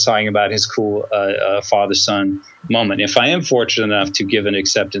Neil was talking about his cool father-son moment. If I am fortunate enough to give an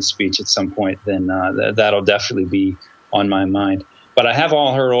acceptance speech at some point, then that'll definitely be on my mind. But I have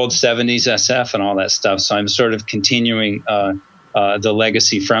all her old 70s SF and all that stuff, so I'm sort of continuing the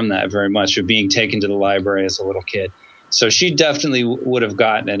legacy from that very much, of being taken to the library as a little kid. So she definitely would have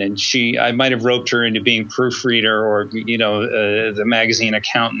gotten it, and I might have roped her into being proofreader or the magazine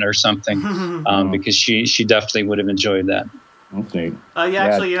accountant or something, because she definitely would have enjoyed that. That's neat.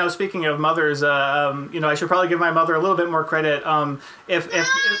 Actually, speaking of mothers, I should probably give my mother a little bit more credit. That's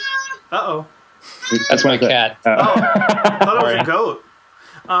my cat. I thought it was a goat.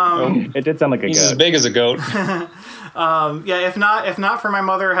 It did sound like a goat. He's as big as a goat. If not for my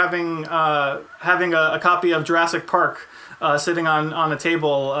mother having a copy of Jurassic Park sitting on a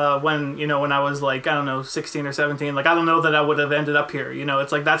table when I was like, I don't know, 16 or 17, like I don't know that I would have ended up here.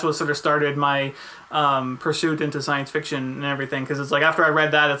 It's like that's what sort of started my pursuit into science fiction and everything, because it's like after I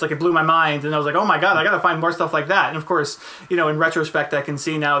read that, it's like it blew my mind, and I was like, oh my god, I gotta find more stuff like that. And of course, in retrospect, I can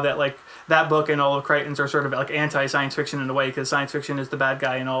see now that like that book and all of Crichton's are sort of like anti-science fiction in a way, because science fiction is the bad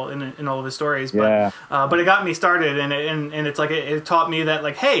guy in all of his stories. But but it got me started, and it's like it taught me that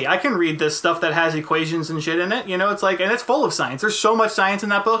like, hey, I can read this stuff that has equations and shit in it. It's like, and it's full of science. There's so much science in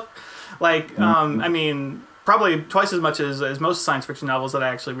that book. Like I mean, probably twice as much as most science fiction novels that I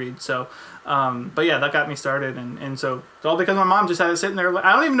actually read. So but yeah, that got me started, and so it's all because my mom just had it sitting there.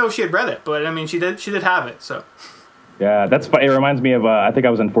 I don't even know if she had read it, but I mean, she did have it. So Yeah, that's funny. It reminds me of, I think I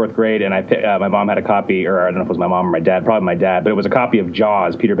was in fourth grade, and my mom had a copy, or I don't know if it was my mom or my dad, probably my dad, but it was a copy of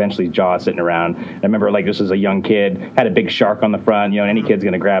Jaws, Peter Benchley's Jaws, sitting around. I remember, like, just as a young kid, had a big shark on the front, and any kid's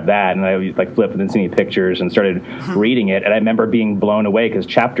going to grab that, and I would, like, flip and then see any pictures and started reading it, and I remember being blown away, because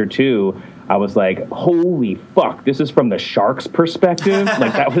chapter 2, I was like, holy fuck, this is from the shark's perspective?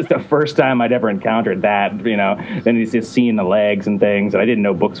 Like, that was the first time I'd ever encountered that, then you just seeing the legs and things, and I didn't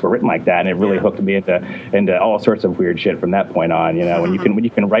know books were written like that, and it really hooked me into all sorts of weird shit from that point on, when you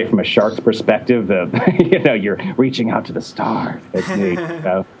can write from a shark's perspective, you're reaching out to the stars. It's neat.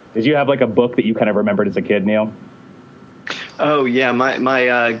 Did you have, like, a book that you kind of remembered as a kid, Neil? Oh, yeah,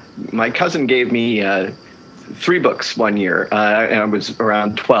 my cousin gave me 3 books one year, and I was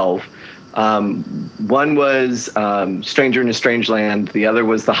around 12. One was Stranger in a Strange Land, the other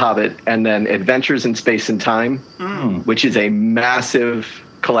was The Hobbit, and then Adventures in Space and Time, which is a massive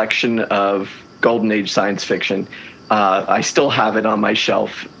collection of Golden Age science fiction. I still have it on my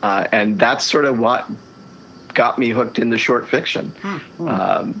shelf, and that's sort of what got me hooked into short fiction.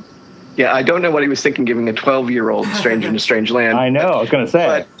 Yeah, I don't know what he was thinking giving a 12-year-old Stranger in a Strange Land. I know, I was going to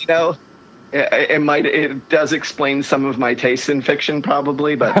say. But, it does explain some of my tastes in fiction,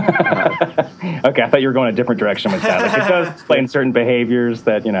 probably, but okay, I thought you were going a different direction with that. Like, it does explain certain behaviors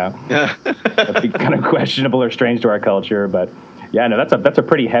that that'd be kind of questionable or strange to our culture. But yeah, no, that's a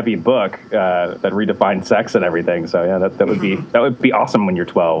pretty heavy book that redefines sex and everything. So yeah, that would be awesome when you're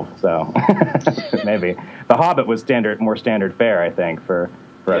 12. So maybe The Hobbit was more standard fare, I think, for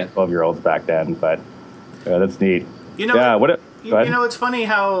us 12-year-olds back then. But that's neat. It's funny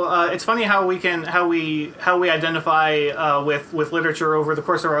how we identify with literature over the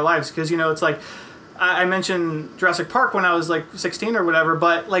course of our lives, because it's like I mentioned Jurassic Park when I was like 16 or whatever,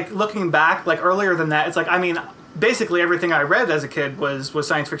 but like looking back, like earlier than that, it's like, I mean, basically everything I read as a kid was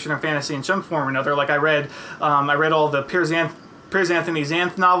science fiction or fantasy in some form or another. Like I read all the Piers Anthony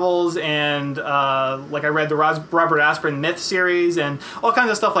Xanth novels, and like I read the Robert Asprin Myth series and all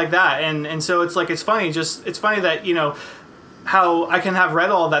kinds of stuff like that. And so it's like, it's funny that, how I can have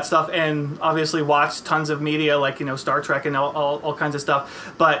read all of that stuff and obviously watched tons of media like, Star Trek and all kinds of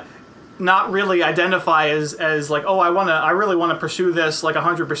stuff, but not really identify as like, oh, I really want to pursue this like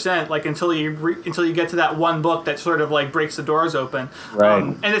 100%, like until you get to that one book that sort of like breaks the doors open. Right.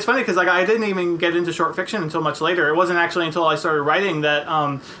 And it's funny because like I didn't even get into short fiction until much later. It wasn't actually until I started writing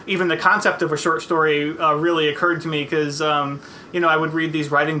that even the concept of a short story really occurred to me, because I would read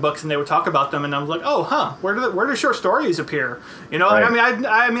these writing books and they would talk about them, and I was like, oh, where do short stories appear? Right.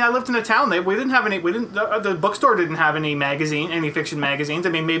 I lived in a town. The bookstore didn't have any fiction magazines. I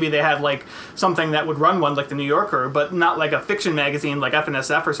mean, maybe they had like something that would run one like the New Yorker, but not like a fiction magazine like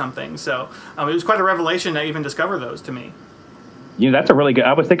FNSF or something. So it was quite a revelation to even discover those to me. That's a really good.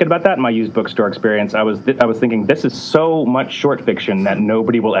 I was thinking about that in my used bookstore experience. I was thinking, this is so much short fiction that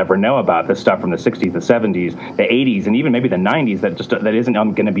nobody will ever know about. This stuff from the 60s, the 70s, the 80s, and even maybe the 90s that isn't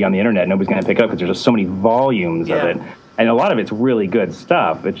going to be on the internet. Nobody's going to pick up because there's just so many volumes of it. And a lot of it's really good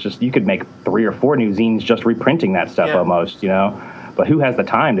stuff. It's just, you could make 3 or 4 new zines just reprinting that stuff almost, But who has the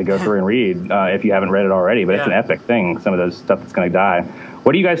time to go through and read if you haven't read it already? But it's an epic thing, some of those stuff that's going to die.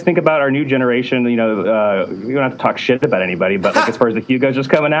 What do you guys think about our new generation? We don't have to talk shit about anybody, but like as far as the Hugo's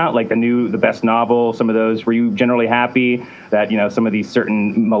just coming out, like the best novel, some of those, were you generally happy that, some of these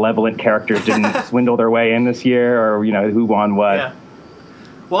certain malevolent characters didn't swindle their way in this year, or, who won what? Yeah.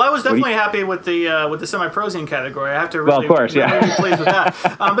 Well, I was definitely happy with the semi-prosing category. I have to really, of course, really be pleased with that.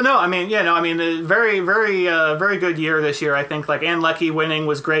 But no, very, very, very good year this year. I think like Ann Leckie winning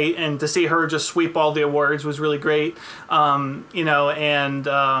was great, and to see her just sweep all the awards was really great.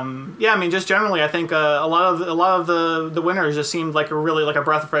 Just generally, I think a lot of the winners just seemed like a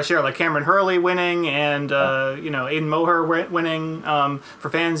breath of fresh air. Like Cameron Hurley winning, and Aidan Moher winning for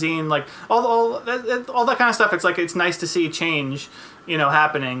fanzine, like all that kind of stuff. It's like, it's nice to see change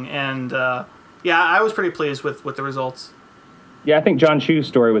happening, and I was pretty pleased with the results. Yeah, I think John Chu's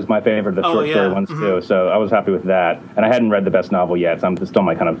story was my favorite of the short story ones too, so I was happy with that. And I hadn't read the best novel yet, so it's still on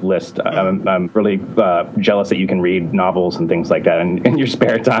my kind of list. I'm really jealous that you can read novels and things like that in your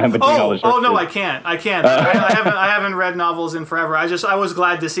spare time between all the short stories. I can't. I haven't read novels in forever. I was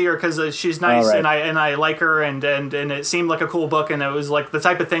glad to see her because she's nice, and I like her, and it seemed like a cool book, and it was like the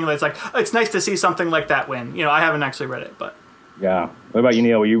type of thing that's like, it's nice to see something like that win. I haven't actually read it, but. Yeah. What about you,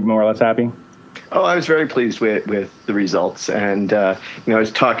 Neil? Were you more or less happy? Oh, I was very pleased with the results. And, I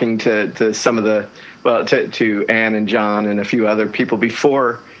was talking to some of to Anne and John and a few other people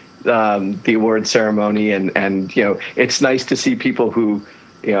before the award ceremony. And it's nice to see people who,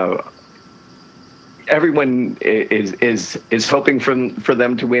 everyone is hoping for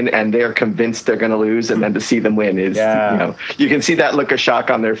them to win, and they're convinced they're going to lose, and then to see them win is, you can see that look of shock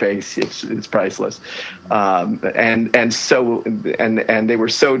on their face. It's priceless. And they were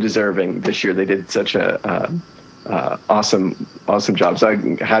so deserving this year. They did such a awesome job. So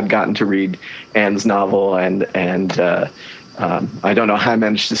I had gotten to read Anne's novel, and I don't know how I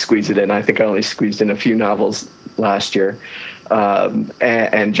managed to squeeze it in. I think I only squeezed in a few novels last year.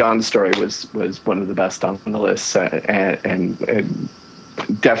 And John's story was one of the best on the list, and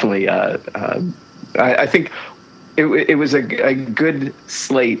definitely, I think it was a good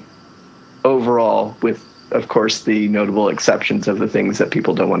slate overall, with, of course, the notable exceptions of the things that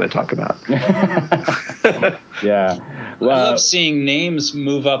people don't want to talk about. Yeah, well, I love seeing names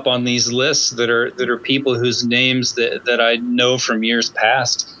move up on these lists that are people whose names that I know from years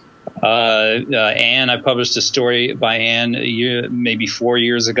past. Anne, I published a story by Anne maybe 4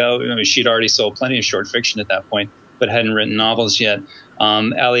 years ago. She'd already sold plenty of short fiction at that point, but hadn't written novels yet.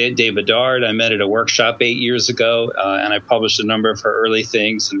 Elliot de Bedard, I met at a workshop 8 years ago, and I published a number of her early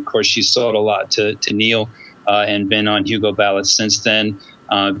things. And of course, she sold a lot to Neil, and been on Hugo ballots since then.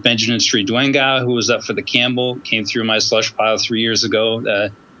 Benjamin Sridwenga, who was up for the Campbell, came through my slush pile 3 years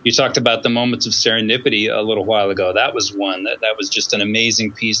ago. You talked about the moments of serendipity a little while ago. That was one. That was just an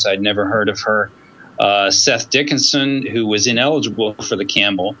amazing piece. I'd never heard of her. Seth Dickinson, who was ineligible for the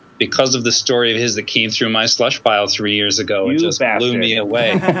Campbell because of the story of his that came through my slush pile 3 years ago. It just blew me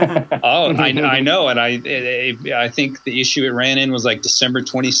away. I know. And I think the issue it ran in was like December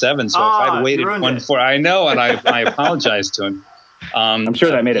 27. So if I'd waited I know. And I apologized to him. I'm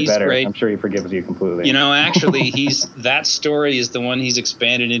sure that made it better. Great. I'm sure he forgives you completely. Actually, that story is the one he's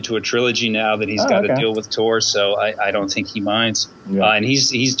expanded into a trilogy now that he's got to deal with Tor. So I don't think he minds. Yeah. And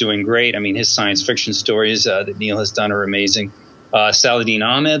he's doing great. I mean, his science fiction stories that Neil has done are amazing. Saladin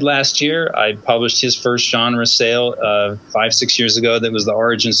Ahmed last year, I published his first genre sale 5-6 years ago. That was the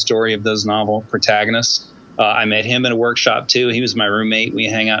origin story of those novel protagonists. I met him at a workshop too. He was my roommate. We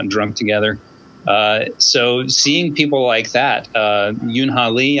hang out and drunk together. So seeing people like that, Yoon-Ha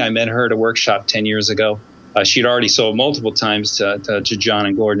Lee, I met her at a workshop 10 years ago. She'd already sold multiple times to John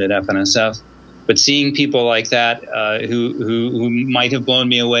and Gordon at FNSF. But seeing people like that, who might have blown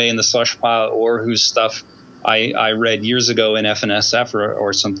me away in the slush pile, or whose stuff I read years ago in FNSF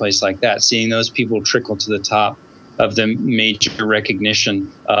or someplace like that, seeing those people trickle to the top of the major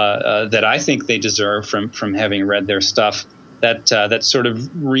recognition that I think they deserve from having read their stuff. That sort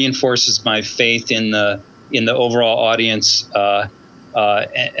of reinforces my faith in the overall audience,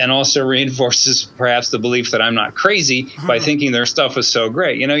 and also reinforces perhaps the belief that I'm not crazy by thinking their stuff was so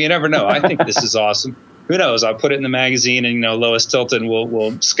great. You never know. I think this is awesome. Who knows? I'll put it in the magazine, and Lois Tilton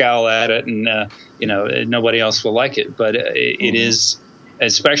will scowl at it, and nobody else will like it. But it is,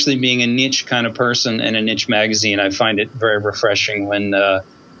 especially being a niche kind of person and a niche magazine, I find it very refreshing when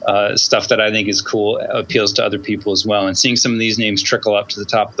stuff that I think is cool appeals to other people as well. And seeing some of these names trickle up to the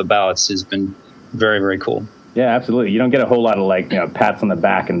top of the ballots has been very, very cool. Yeah, absolutely. You don't get a whole lot of pats on the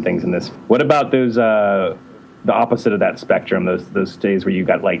back and things in this. What about those the opposite of that spectrum? Those days where you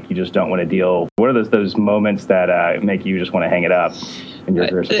got you just don't want to deal. What are those moments that make you just want to hang it up in your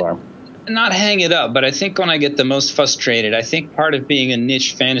career so far? Not hang it up, but I think when I get the most frustrated, I think part of being a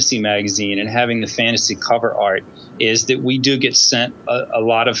niche fantasy magazine and having the fantasy cover art is that we do get sent a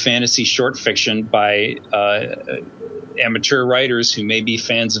lot of fantasy short fiction by amateur writers who may be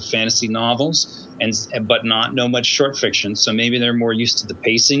fans of fantasy novels but not know much short fiction. So maybe they're more used to the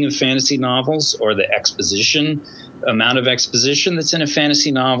pacing of fantasy novels or the amount of exposition that's in a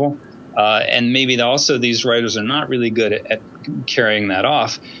fantasy novel. And maybe also these writers are not really good at carrying that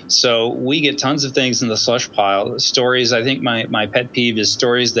off. So we get tons of things in the slush pile. Stories, I think my pet peeve is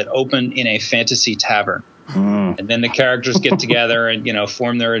stories that open in a fantasy tavern. And then the characters get together and,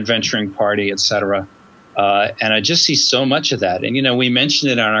 form their adventuring party, etc. And I just see so much of that. And, we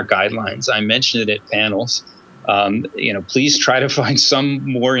mentioned it on our guidelines. I mentioned it at panels. Please try to find some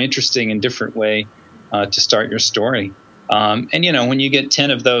more interesting and different way to start your story. And, when you get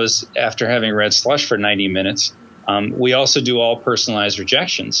 10 of those after having read Slush for 90 minutes, we also do all personalized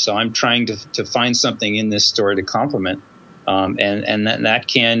rejections. So I'm trying to find something in this story to complement. And that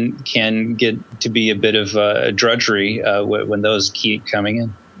can get to be a bit of a drudgery when those keep coming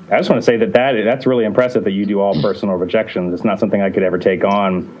in. I just want to say that's really impressive that you do all personal rejections. It's not something I could ever take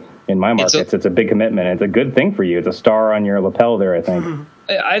on in my markets. It's a big commitment. It's a good thing for you. It's a star on your lapel there, I think.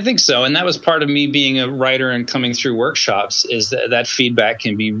 I think so. And that was part of me being a writer and coming through workshops, is that feedback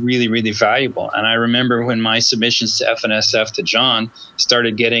can be really, really valuable. And I remember when my submissions to FNSF to John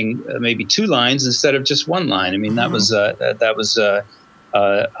started getting maybe 2 lines instead of just 1 line. I mean, that was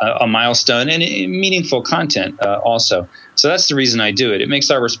a milestone and meaningful content also. So that's the reason I do it. It makes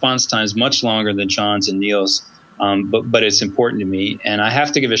our response times much longer than John's and Neil's, but it's important to me. And I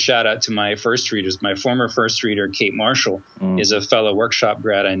have to give a shout out to my first readers. My former first reader, Kate Marshall, is a fellow workshop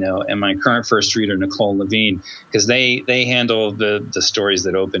grad I know, and my current first reader, Nicole Levine, because they handle the stories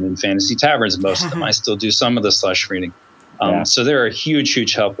that open in fantasy taverns, most of them. I still do some of the slush reading. So they're a huge,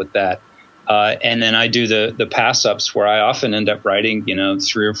 huge help with that. And then I do the pass-ups where I often end up writing,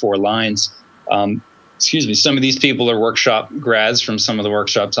 3 or 4 lines. Some of these people are workshop grads from some of the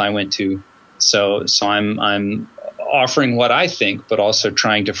workshops I went to. So I'm offering what I think, but also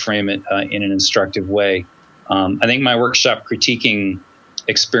trying to frame it in an instructive way. I think my workshop critiquing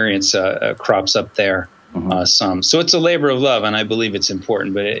experience crops up there some. So it's a labor of love, and I believe it's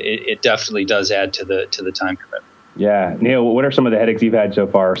important, but it definitely does add to the time commitment. Yeah. Neil, what are some of the headaches you've had so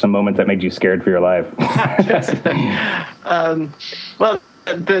far? Some moments that made you scared for your life? Well,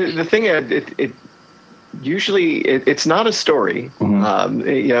 the thing is, usually it's not a story,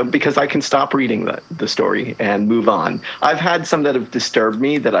 because I can stop reading the story and move on. I've had some that have disturbed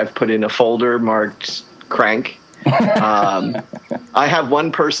me that I've put in a folder marked crank. I have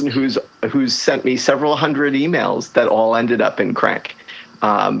one person who's sent me several hundred emails that all ended up in crank.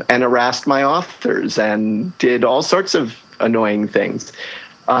 And harassed my authors and did all sorts of annoying things.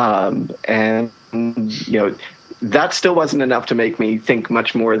 And that still wasn't enough to make me think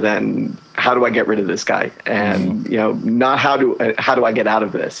much more than how do I get rid of this guy? And, not how do I get out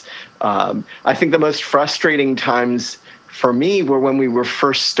of this? I think the most frustrating times for me were when we were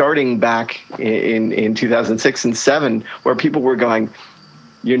first starting back in 2006 and 2007, where people were going,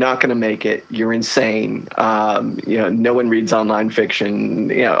 "You're not going to make it. You're insane. No one reads online fiction."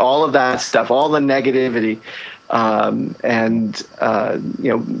 All of that stuff, all the negativity,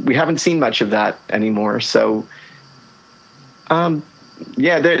 we haven't seen much of that anymore. So,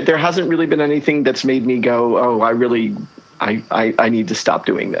 there hasn't really been anything that's made me go, "Oh, I need to stop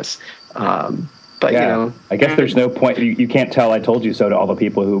doing this." But I guess there's no point. You can't tell "I told you so" to all the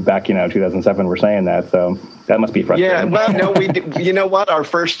people who back 2007 were saying that. So that must be frustrating. Yeah, well, no, we did, you know what? Our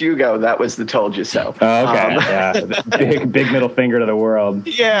first Yugo, that was the "told you so." Oh, okay, big middle finger to the world.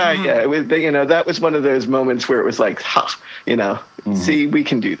 Yeah. It was, that was one of those moments where it was like, see, we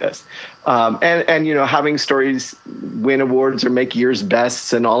can do this. And having stories win awards or make year's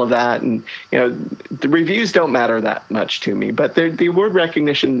bests and all of that, and the reviews don't matter that much to me, but the award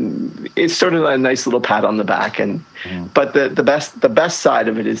recognition is sort of a nice little pat on the back. And but the best side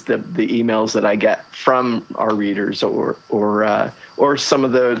of it is the emails that I get from our readers or some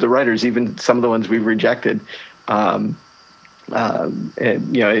of the writers, even some of the ones we've rejected.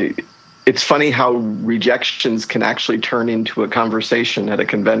 It's funny how rejections can actually turn into a conversation at a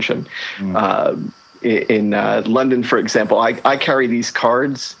convention. In London, for example, I carry these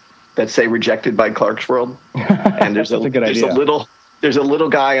cards that say "rejected by Clark's World," and there's a little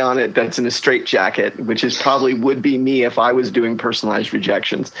guy on it that's in a straitjacket, which is probably would be me if I was doing personalized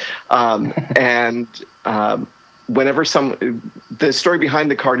rejections. Whenever the story behind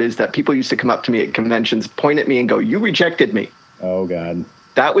the card is that people used to come up to me at conventions, point at me, and go, "You rejected me." Oh God.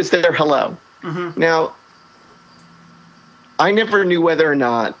 That was their hello. Now, I never knew whether or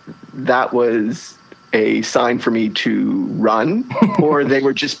not that was a sign for me to run or they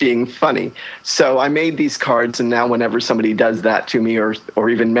were just being funny. So I made these cards, and now whenever somebody does that to me or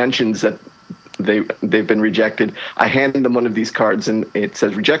even mentions that they've been rejected, I hand them one of these cards, and it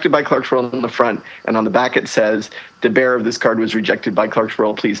says "rejected by Clark's World" on the front, and on the back it says, "The bearer of this card was rejected by Clark's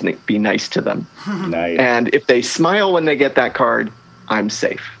World. Please be nice to them." Nice. And if they smile when they get that card, I'm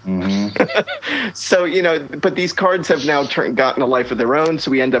safe. So, but these cards have now gotten a life of their own. So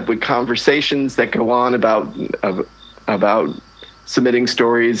we end up with conversations that go on about submitting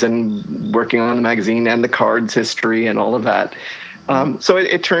stories and working on the magazine and the cards history and all of that. So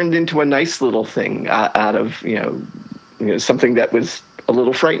it turned into a nice little thing out of, something that was a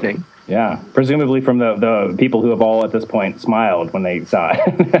little frightening. Yeah, presumably from the people who have all at this point smiled when they saw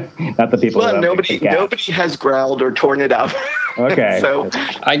it, not the people. Well, nobody has growled or torn it up. Okay. So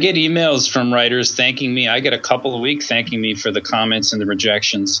I get emails from writers thanking me. I get a couple a week thanking me for the comments and the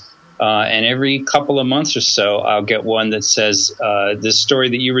rejections. And every couple of months or so, I'll get one that says, "This story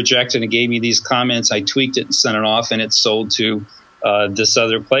that you rejected and gave me these comments, I tweaked it and sent it off, and it's sold to this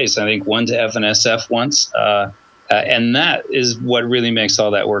other place." I think one to FNSF once. And that is what really makes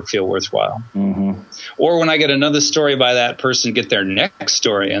all that work feel worthwhile. Or when I get another story by that person, get their next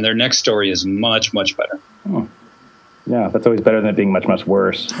story, and their next story is much, much better. Yeah, that's always better than it being much, much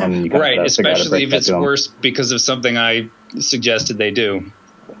worse. And you right, especially if it's worse because of something I suggested they do.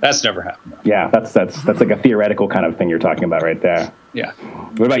 That's never happened. Yeah, that's like a theoretical kind of thing you're talking about right there. Yeah.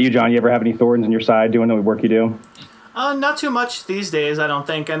 What about you, John? You ever have any thorns in your side doing the work you do? Not too much these days, I don't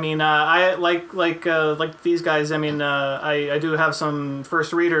think. I mean, I like these guys. I mean, I do have some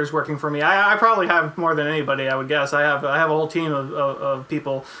first readers working for me. I probably have more than anybody, I would guess. I have a whole team of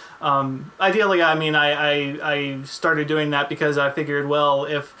people. Ideally, I mean, I started doing that because I figured, well,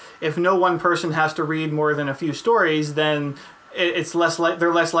 if no one person has to read more than a few stories, then it's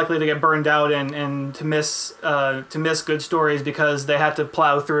they're less likely to get burned out and to miss good stories because they had to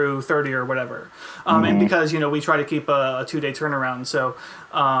plow through 30 or whatever, and because we try to keep a 2-day turnaround. So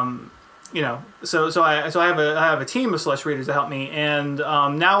so I have a team of slush readers to help me, and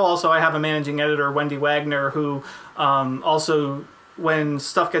now also I have a managing editor, Wendy Wagner, who also, when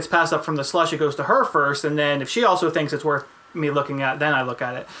stuff gets passed up from the slush, it goes to her first, and then if she also thinks it's worth me looking at, then I look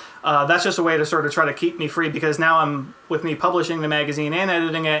at it. That's just a way to sort of try to keep me free, because now I'm with me publishing the magazine and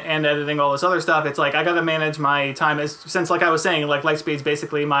editing it and editing all this other stuff. It's like I got to manage my time, since like I was saying, like Lightspeed's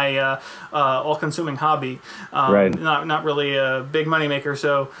basically my all-consuming hobby, right? Not really a big moneymaker.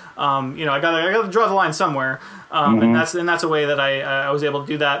 So I got to draw the line somewhere, and that's a way that I was able to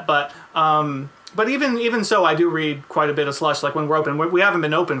do that. But even so, I do read quite a bit of slush. Like when we're open, we haven't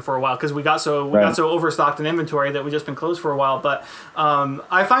been open for a while because we got so overstocked in inventory that we've just been closed for a while. But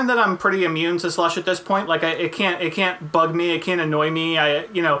I find that I'm pretty immune to slush at this point. Like it can't bug me, it can't annoy me.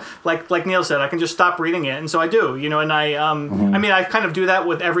 Like Neil said, I can just stop reading it, and so I do. And I mean, I kind of do that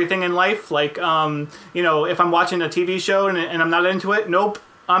with everything in life. Like if I'm watching a TV show and I'm not into it, nope.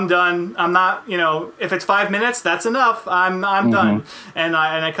 I'm done. I'm not, if it's 5 minutes, that's enough. I'm done. And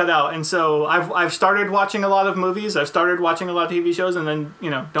I cut out. And so I've started watching a lot of movies. I've started watching a lot of TV shows and then,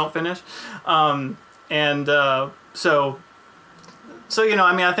 don't finish. So I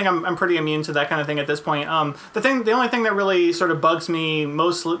mean, I think I'm pretty immune to that kind of thing at this point. The only thing that really sort of bugs me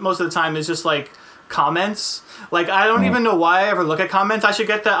most of the time is just like comments. Like I don't even know why I ever look at comments. I should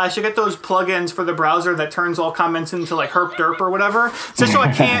get those plugins for the browser that turns all comments into like herp derp or whatever, just so I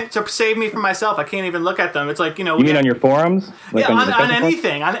can't, to save me from myself, I can't even look at them. It's like you mean on your forums? Like on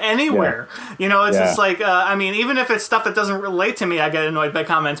anything, on anywhere. Yeah. It's just like I mean, even if it's stuff that doesn't relate to me, I get annoyed by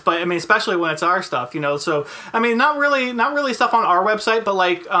comments. But I mean, especially when it's our stuff, So I mean, not really stuff on our website, but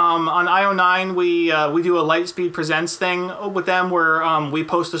like on IO9, we do a Lightspeed Presents thing with them where we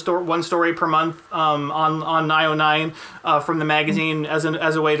post one story per month on IO9 from the magazine as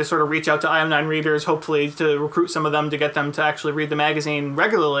a way to sort of reach out to IO9 readers, hopefully to recruit some of them to get them to actually read the magazine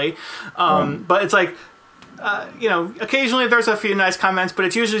regularly. But it's like, occasionally there's a few nice comments, but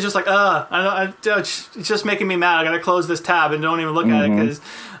it's usually just like, it's just making me mad. I got to close this tab and don't even look at it because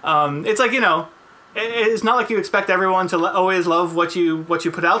it's like, it's not like you expect everyone to always love what you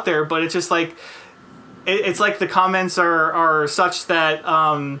put out there, but it's just like, it's like the comments are such that,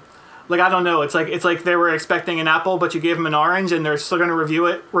 like, I don't know. It's like they were expecting an apple, but you gave them an orange, and they're still going to review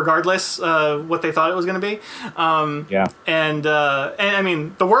it regardless what they thought it was going to be. And I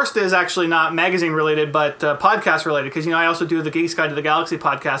mean, the worst is actually not magazine related, but podcast related. Because I also do the Geek's Guide to the Galaxy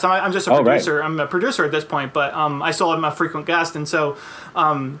podcast. I'm just a producer. Right. I'm a producer at this point, but I still am a frequent guest, and so.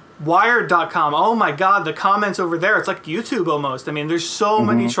 Wired.com. Oh my God, the comments over there. It's like YouTube almost. I mean, there's so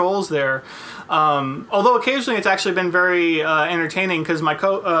many trolls there. Although occasionally it's actually been very entertaining because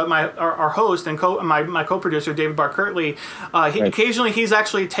our host and my co-producer David Barr Kirtley, occasionally he's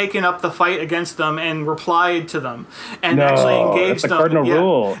actually taken up the fight against them and replied to them and actually engaged them. That's the cardinal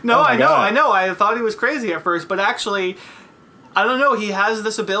rule. No, I know. I thought he was crazy at first, but actually. I don't know, he has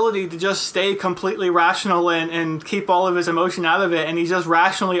this ability to just stay completely rational and keep all of his emotion out of it, and he just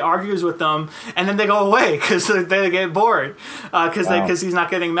rationally argues with them, and then they go away because they get bored because he's not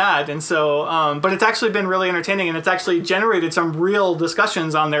getting mad. And so, but it's actually been really entertaining, and it's actually generated some real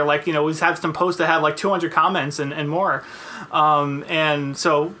discussions on there. Like, we've had some posts that have like 200 comments and more. And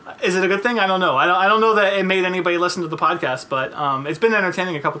so, is it a good thing? I don't know. I don't know that it made anybody listen to the podcast, but it's been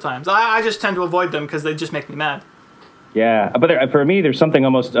entertaining a couple times. I just tend to avoid them because they just make me mad. Yeah, but for me, there's something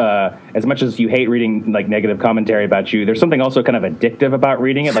almost, as much as you hate reading like negative commentary about you, there's something also kind of addictive about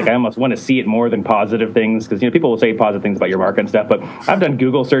reading it. Like I almost want to see it more than positive things because, people will say positive things about your market and stuff, but I've done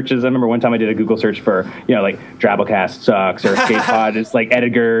Google searches. I remember one time I did a Google search for, like Drabblecast sucks or Escape Pod is like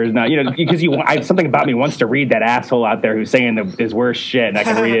Edgar's not, because something about me wants to read that asshole out there who's saying his worst shit, and I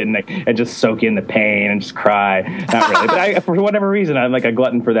can read it and just soak in the pain and just cry. Not really, but for whatever reason, I'm like a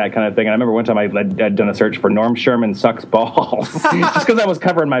glutton for that kind of thing. And I remember one time I'd done a search for Norm Sherman sucks balls just because I was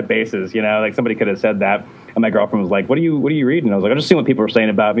covering my bases, like somebody could have said that, and my girlfriend was like, what are you reading? And I was like, I'm just seeing what people were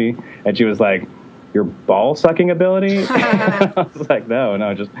saying about me, and she was like, your ball sucking ability? I was like,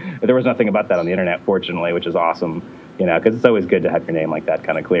 no, just there was nothing about that on the internet, fortunately, which is awesome. because it's always good to have your name like that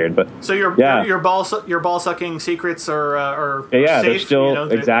kind of cleared. But so your ball sucking secrets are they're safe,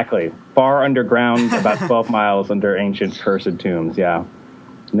 still exactly far underground, about 12 miles under ancient cursed tombs. Yeah,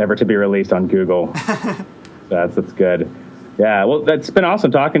 never to be released on Google. That's good. Yeah, well, that's been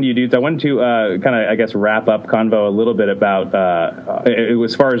awesome talking to you, dudes. I wanted to kind of, I guess, wrap up convo a little bit about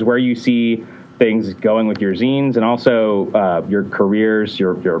as far as where you see things going with your zines, and also your careers,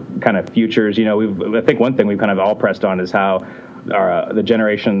 your kind of futures. I think one thing we've kind of all pressed on is how the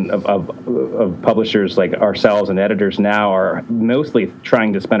generation of publishers like ourselves and editors now are mostly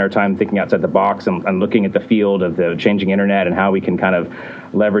trying to spend our time thinking outside the box and looking at the field of the changing internet and how we can kind of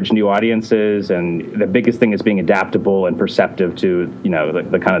leverage new audiences. And the biggest thing is being adaptable and perceptive to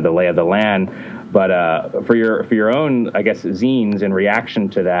the kind of the lay of the land. But for your own, I guess, zines in reaction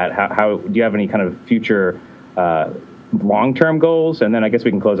to that, how do you have any kind of future long-term goals? And then I guess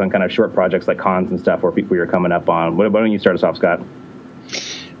we can close on kind of short projects like cons and stuff where people you're coming up on. Why don't you start us off, Scott?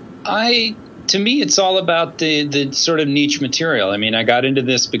 To me, it's all about the sort of niche material. I mean, I got into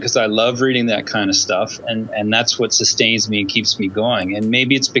this because I love reading that kind of stuff, and that's what sustains me and keeps me going. And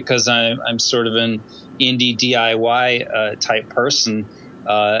maybe it's because I'm sort of an indie DIY type person.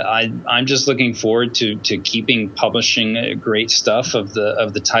 I'm just looking forward to keeping publishing great stuff of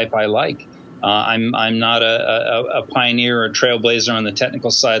the type I like. I'm not a pioneer or a trailblazer on the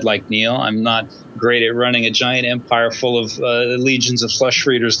technical side like Neil. I'm not great at running a giant empire full of legions of slush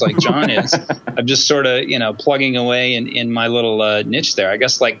readers like John is. I'm just sort of, plugging away in my little niche there. I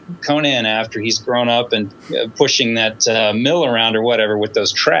guess like Conan after he's grown up and pushing that mill around or whatever with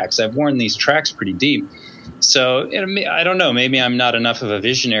those tracks. I've worn these tracks pretty deep. So I don't know. Maybe I'm not enough of a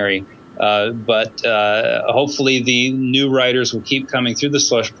visionary. But hopefully the new writers will keep coming through the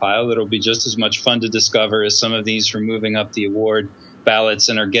slush pile. It'll be just as much fun to discover as some of these who are moving up the award ballots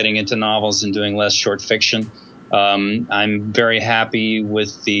and are getting into novels and doing less short fiction. I'm very happy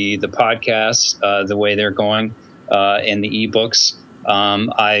with the podcasts, the way they're going, and the ebooks.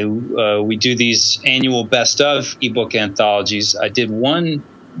 We do these annual best of ebook anthologies. I did one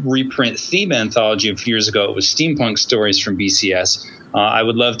reprint theme anthology a few years ago. It was steampunk stories from BCS. I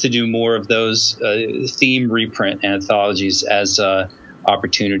would love to do more of those theme reprint anthologies as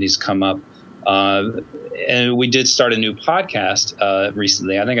opportunities come up. And we did start a new podcast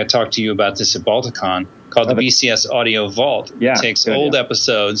recently. I think I talked to you about this at Balticon, called the BCS Audio Vault. Yeah, it takes old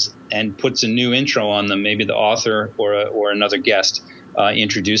episodes and puts a new intro on them, maybe the author or another guest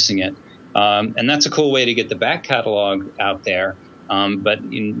introducing it. And that's a cool way to get the back catalog out there. But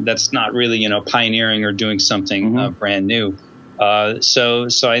that's not really, pioneering or doing something brand new. So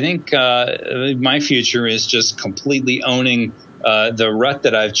I think my future is just completely owning the rut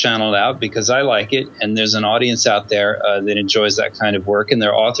that I've channeled out because I like it, and there's an audience out there that enjoys that kind of work, and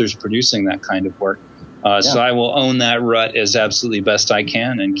there are authors producing that kind of work. So I will own that rut as absolutely best I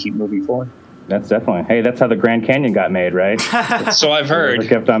can and keep moving forward. That's definitely. Hey, that's how the Grand Canyon got made, right? So I've heard.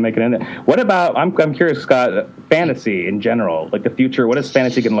 Kept on making it in there. What about? I'm curious, Scott. Fantasy in general, like the future. What is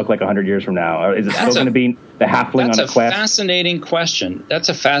fantasy going to look like 100 years from now? Or is it still going to be the halfling on a quest? That's a fascinating question. That's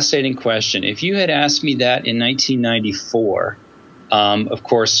a fascinating question. If you had asked me that in 1994, of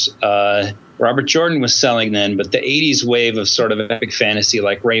course, Robert Jordan was selling then, but the 80s wave of sort of epic fantasy,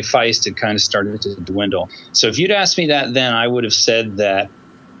 like Ray Feist, had kind of started to dwindle. So if you'd asked me that then, I would have said that.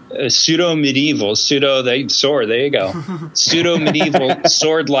 Pseudo-medieval, there you go. Pseudo-medieval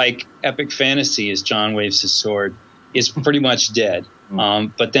sword-like epic fantasy, as John waves his sword, is pretty much dead.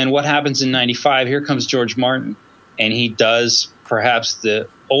 But then what happens in 95? Here comes George Martin, and he does perhaps the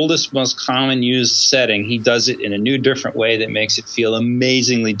oldest, most common used setting. He does it in a new, different way that makes it feel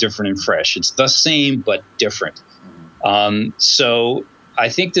amazingly different and fresh. It's the same, but different. So I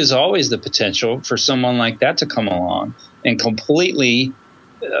think there's always the potential for someone like that to come along and completely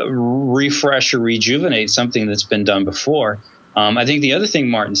refresh or rejuvenate something that's been done before. I think the other thing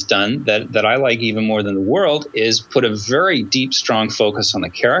Martin's done that I like even more than the world is put a very deep, strong focus on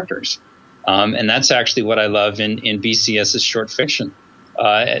the characters. And that's actually what I love in BCS's short fiction.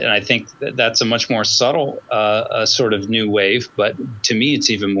 And I think that's a much more subtle sort of new wave, but to me,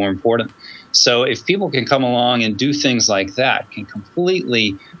 it's even more important. So if people can come along and do things like that, can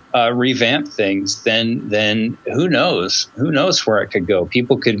completely revamp things, then who knows? Who knows where it could go?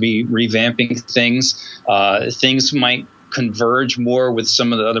 People could be revamping things. Things might converge more with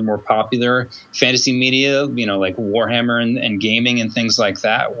some of the other more popular fantasy media, like Warhammer and gaming and things like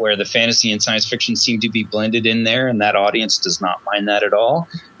that, where the fantasy and science fiction seem to be blended in there, and that audience does not mind that at all.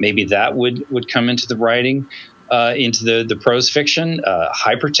 Maybe that would come into the writing. Into the prose fiction,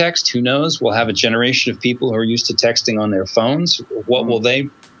 hypertext. Who knows? We'll have a generation of people who are used to texting on their phones. What will they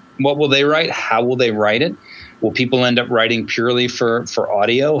write? How will they write it? Will people end up writing purely for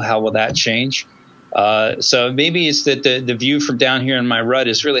audio? How will that change? So maybe it's that the view from down here in my rut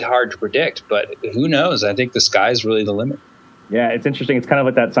is really hard to predict, but who knows? I think the sky is really the limit. Yeah, it's interesting. It's kind of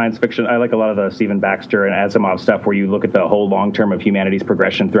like that science fiction. I like a lot of the Stephen Baxter and Asimov stuff where you look at the whole long term of humanity's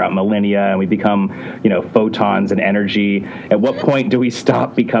progression throughout millennia, and we become, photons and energy. At what point do we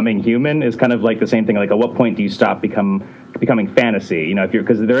stop becoming human? Is kind of like the same thing. Like, at what point do you stop becoming fantasy?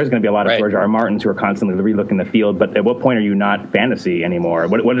 Because there is going to be a lot of George R. R. Martins who are constantly relooking the field. But at what point are you not fantasy anymore?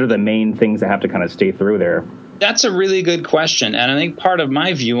 What are the main things that have to kind of stay through there? That's a really good question. And I think part of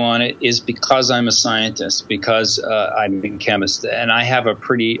my view on it is because I'm a scientist, because I'm a chemist, and I have a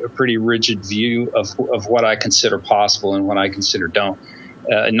pretty rigid view of what I consider possible and what I consider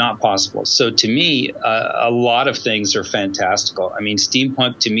not possible. So to me, a lot of things are fantastical. I mean,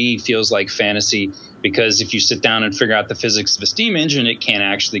 steampunk to me feels like fantasy because if you sit down and figure out the physics of a steam engine, it can't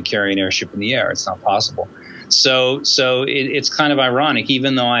actually carry an airship in the air. It's not possible. So it's kind of ironic,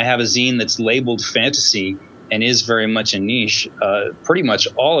 even though I have a zine that's labeled fantasy and is very much a niche. Pretty much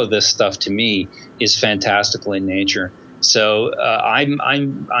all of this stuff to me is fantastical in nature. So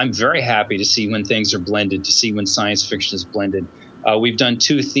I'm very happy to see when things are blended, to see when science fiction is blended. We've done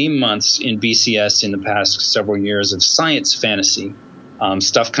 2 theme months in BCS in the past several years of science fantasy,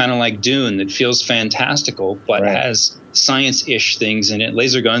 stuff kind of like Dune that feels fantastical but has science-ish things in it,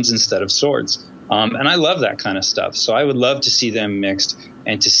 laser guns instead of swords. And I love that kind of stuff. So I would love to see them mixed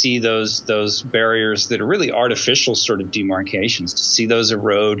and to see those barriers that are really artificial sort of demarcations, to see those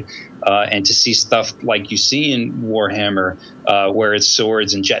erode and to see stuff like you see in Warhammer where it's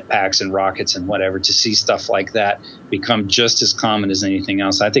swords and jetpacks and rockets and whatever, to see stuff like that become just as common as anything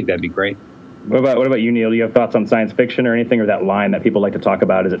else. I think that'd be great. What about you, Neil? Do you have thoughts on science fiction or anything, or that line that people like to talk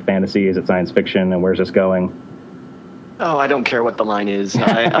about? Is it fantasy? Is it science fiction? And where's this going? Oh, I don't care what the line is.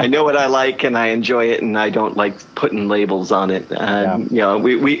 I know what I like, and I enjoy it, and I don't like putting labels on it.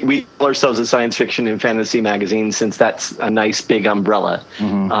 We call ourselves a science fiction and fantasy magazine since that's a nice big umbrella.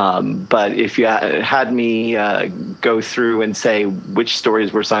 Mm-hmm. But if you had me go through and say which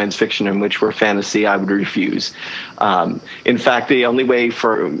stories were science fiction and which were fantasy, I would refuse. In fact, the only way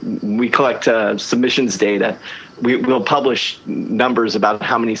we collect submissions data. We'll publish numbers about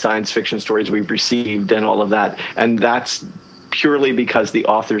how many science fiction stories we've received and all of that. And that's purely because the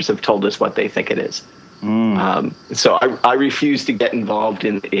authors have told us what they think it is. So I refuse to get involved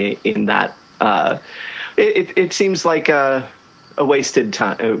in that. It seems like a wasted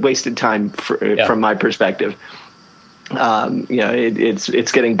time from my perspective.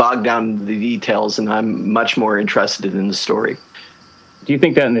 It's getting bogged down in the details, and I'm much more interested in the story. Do you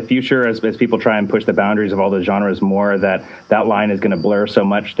think that in the future, as people try and push the boundaries of all the genres more, that line is going to blur so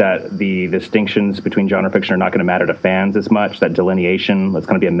much that the distinctions between genre fiction are not going to matter to fans as much, that delineation, it's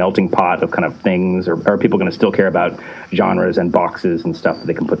going to be a melting pot of kind of things, or are people going to still care about genres and boxes and stuff that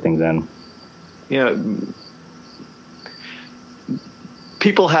they can put things in?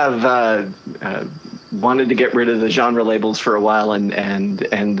 People have wanted to get rid of the genre labels for a while, and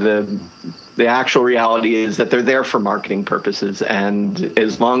the actual reality is that they're there for marketing purposes. And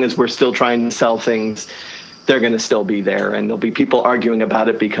as long as we're still trying to sell things, they're going to still be there. And there'll be people arguing about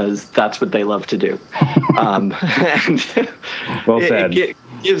it because that's what they love to do. And well said. It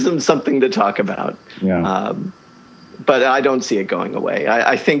gives them something to talk about. Yeah. But I don't see it going away.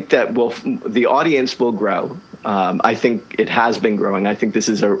 I think that the audience will grow. I think it has been growing. I think this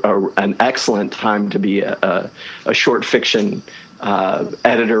is an excellent time to be a short fiction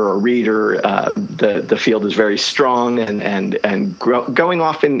editor or reader. The field is very strong and going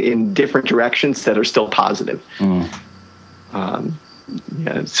off in different directions that are still positive.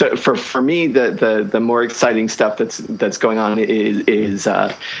 So for me, the more exciting stuff that's going on is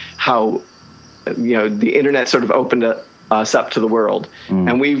how the internet sort of opened us up to the world,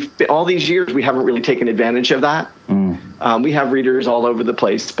 and all these years we haven't really taken advantage of that. We have readers all over the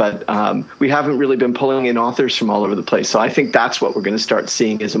place, but we haven't really been pulling in authors from all over the place. So I think that's what we're going to start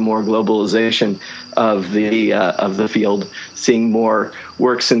seeing, is a more globalization of the field, seeing more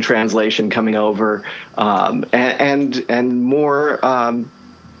works in translation coming over, and more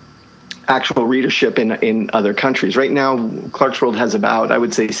actual readership in other countries. Right now, Clarkesworld has about, I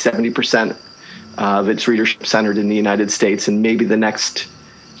would say, 70% of its readership centered in the United States, and maybe the next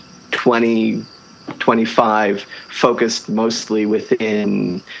 25 focused mostly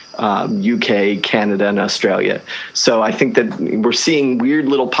within UK, Canada, and Australia. So I think that we're seeing weird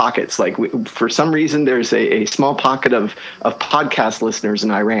little pockets. Like for some reason, there's a small pocket of podcast listeners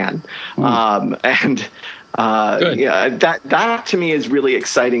in Iran, that to me is really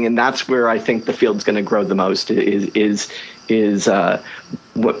exciting, and that's where I think the field's going to grow the most. Is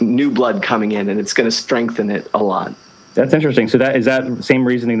new blood coming in, and it's going to strengthen it a lot. That's interesting. So that is that same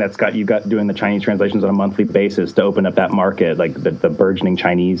reasoning that's got you doing the Chinese translations on a monthly basis to open up that market, like the burgeoning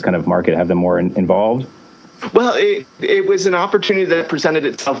Chinese kind of market, have them more involved? Well, it was an opportunity that presented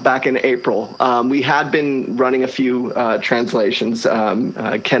itself back in April. We had been running a few translations.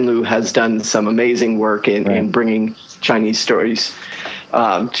 Ken Liu has done some amazing work in bringing Chinese stories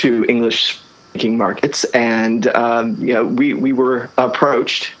to English-speaking markets, and we were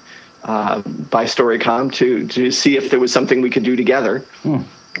approached by Storycom to see if there was something we could do together.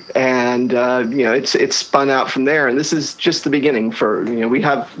 And it's spun out from there, and this is just the beginning. For we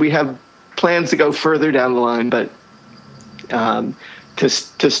have plans to go further down the line, but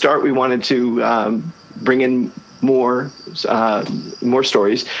to start, we wanted to bring in more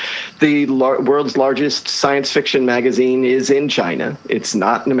stories. The world's largest science fiction magazine is in China. It's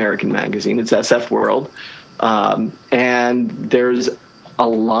not an American magazine. It's SF World, and there's a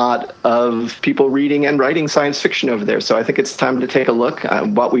lot of people reading and writing science fiction over there. So I think it's time to take a look.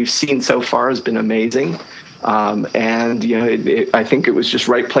 What we've seen so far has been amazing. And I think it was just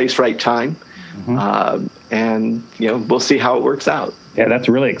right place, right time. And we'll see how it works out. Yeah, that's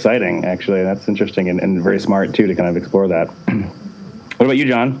really exciting, actually. That's interesting and very smart, too, to kind of explore that. What about you,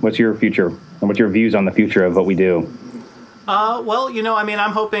 John? What's your future? And what's your views on the future of what we do? Well,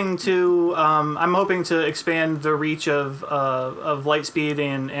 I'm hoping to expand the reach of Lightspeed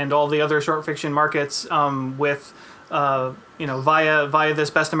and all the other short fiction markets with via this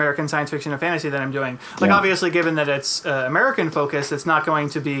Best American Science Fiction and Fantasy that I'm doing. Obviously, given that it's American focused, it's not going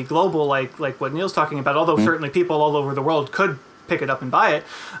to be global like what Neil's talking about. Although certainly people all over the world could pick it up and buy it.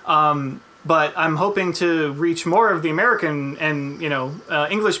 But I'm hoping to reach more of the American and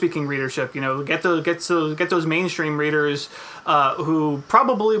English-speaking readership. Get those mainstream readers who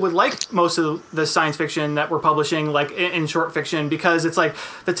probably would like most of the science fiction that we're publishing, like in short fiction, because it's like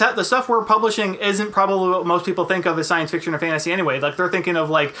the stuff we're publishing isn't probably what most people think of as science fiction or fantasy anyway. Like they're thinking of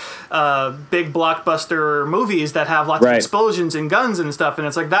big blockbuster movies that have lots of explosions and guns and stuff, and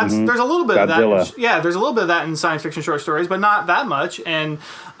it's like there's a little bit Godzilla. of that. There's a little bit of that in science fiction short stories, but not that much. And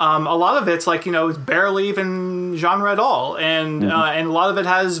a lot of it's it's barely even genre at all, and a lot of it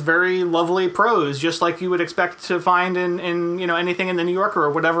has very lovely prose, just like you would expect to find in anything in the New Yorker or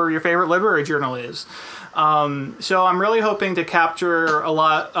whatever your favorite literary journal is. So I'm really hoping to capture a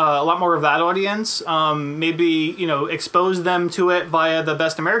lot more of that audience. Maybe expose them to it via the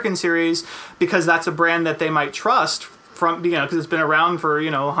Best American series, because that's a brand that they might trust from because it's been around for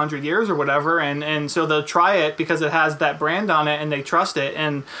 100 years or whatever, and so they'll try it because it has that brand on it and they trust it,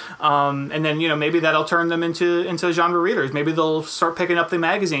 and then maybe that'll turn them into genre readers. Maybe they'll start picking up the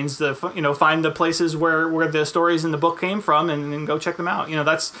magazines to find the places where the stories in the book came from and go check them out.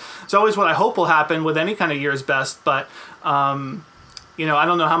 It's always what I hope will happen with any kind of year's best, but I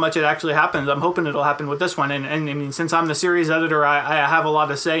don't know how much it actually happens. I'm hoping it'll happen with this one, and I mean, since I'm the series editor, I have a lot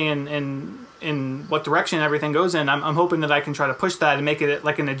to say in what direction everything goes in. I'm hoping that I can try to push that and make it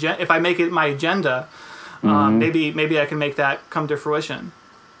like an agenda. If I make it my agenda, maybe I can make that come to fruition.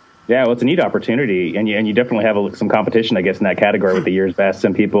 Yeah, well, it's a neat opportunity, and you definitely have some competition, I guess, in that category with the year's best.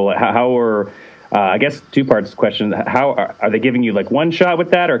 Some people, how are I guess two parts question. How are they giving you like one shot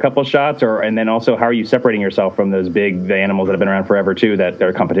with that or a couple of shots, and then also how are you separating yourself from those the animals that have been around forever too, that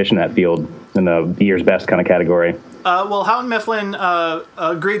are competition in that field in the year's best kind of category? Well, Houghton Mifflin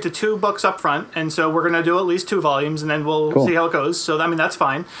agreed to 2 books up front, and so we're going to do at least 2 volumes, and then we'll see how it goes. So, I mean, that's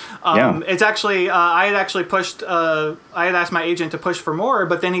fine. It's actually, I had actually pushed, I had asked my agent to push for more,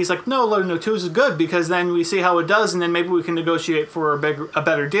 but then he's like, no, 2 is good, because then we see how it does, and then maybe we can negotiate for a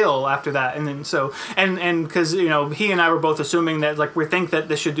better deal after that. And then so, and because, he and I were both assuming that, like, we think that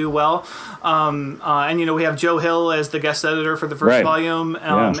this should do well. And, we have Joe Hill as the guest editor for the first volume,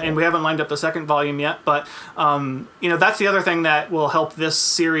 and we haven't lined up the second volume yet, but, that's the other thing that will help this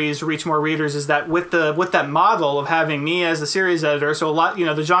series reach more readers, is that with that model of having me as the series editor, so a lot,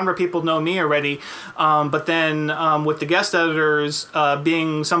 the genre people know me already, but then with the guest editors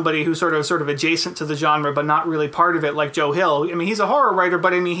being somebody who's sort of adjacent to the genre but not really part of it, like Joe Hill. I mean, he's a horror writer,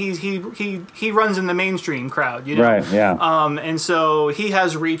 but I mean he runs in the mainstream crowd, Right. Yeah. And so he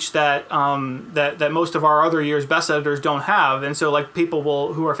has reached that that most of our other year's best editors don't have, and so like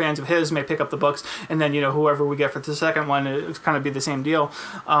people who are fans of his may pick up the books, and then whoever we get for the the second one, it would kind of be the same deal.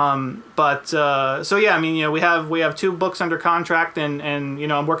 So yeah, I mean, you know, we have 2 books under contract, and you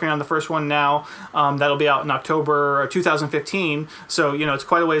know, I'm working on the first one now. That'll be out in October 2015. So you know, it's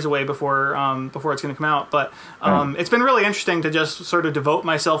quite a ways away before it's going to come out. But it's been really interesting to just sort of devote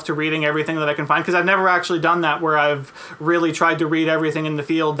myself to reading everything that I can find, because I've never actually done that where I've really tried to read everything in the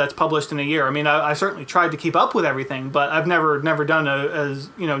field that's published in a year. I mean, I certainly tried to keep up with everything, but I've never done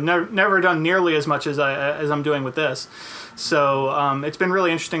never done nearly as much as I'm doing with this. So it's been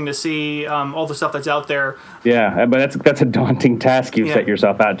really interesting to see all the stuff that's out there. Yeah, but that's a daunting task you've set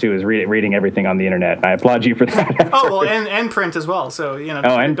yourself out to, is reading everything on the internet. I applaud you for that. Oh, well, and print as well. So you know,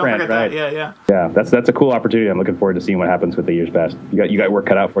 and don't print, forget right? That. Yeah. That's a cool opportunity. I'm looking forward to seeing what happens with the year's best. You got work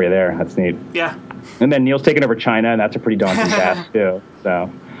cut out for you there. That's neat. Yeah. And then Neil's taking over China, and that's a pretty daunting task too.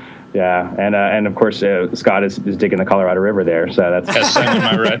 So. Yeah, and of course Scott is digging the Colorado River there, so that's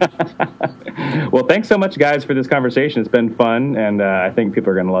my right. Well, thanks so much, guys, for this conversation. It's been fun, and I think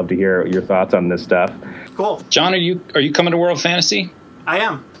people are going to love to hear your thoughts on this stuff. Cool. John, are you coming to World Fantasy? I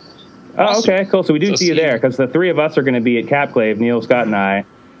am. Oh, okay, cool. So we do see you there, because the 3 of us are going to be at Capclave, Neil, Scott, and I.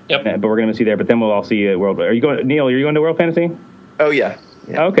 Yep. But we're going to see you there. But then we'll all see you at World. Are you going, Neil? Are you going to World Fantasy? Oh yeah.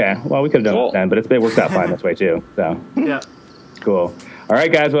 Okay. Well, we could have done it then, but it worked out fine this way too. So. Yeah. Cool. All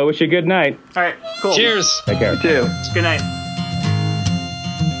right, guys. Well, I wish you a good night. All right. Cool. Cheers. Take care. You too. Good night.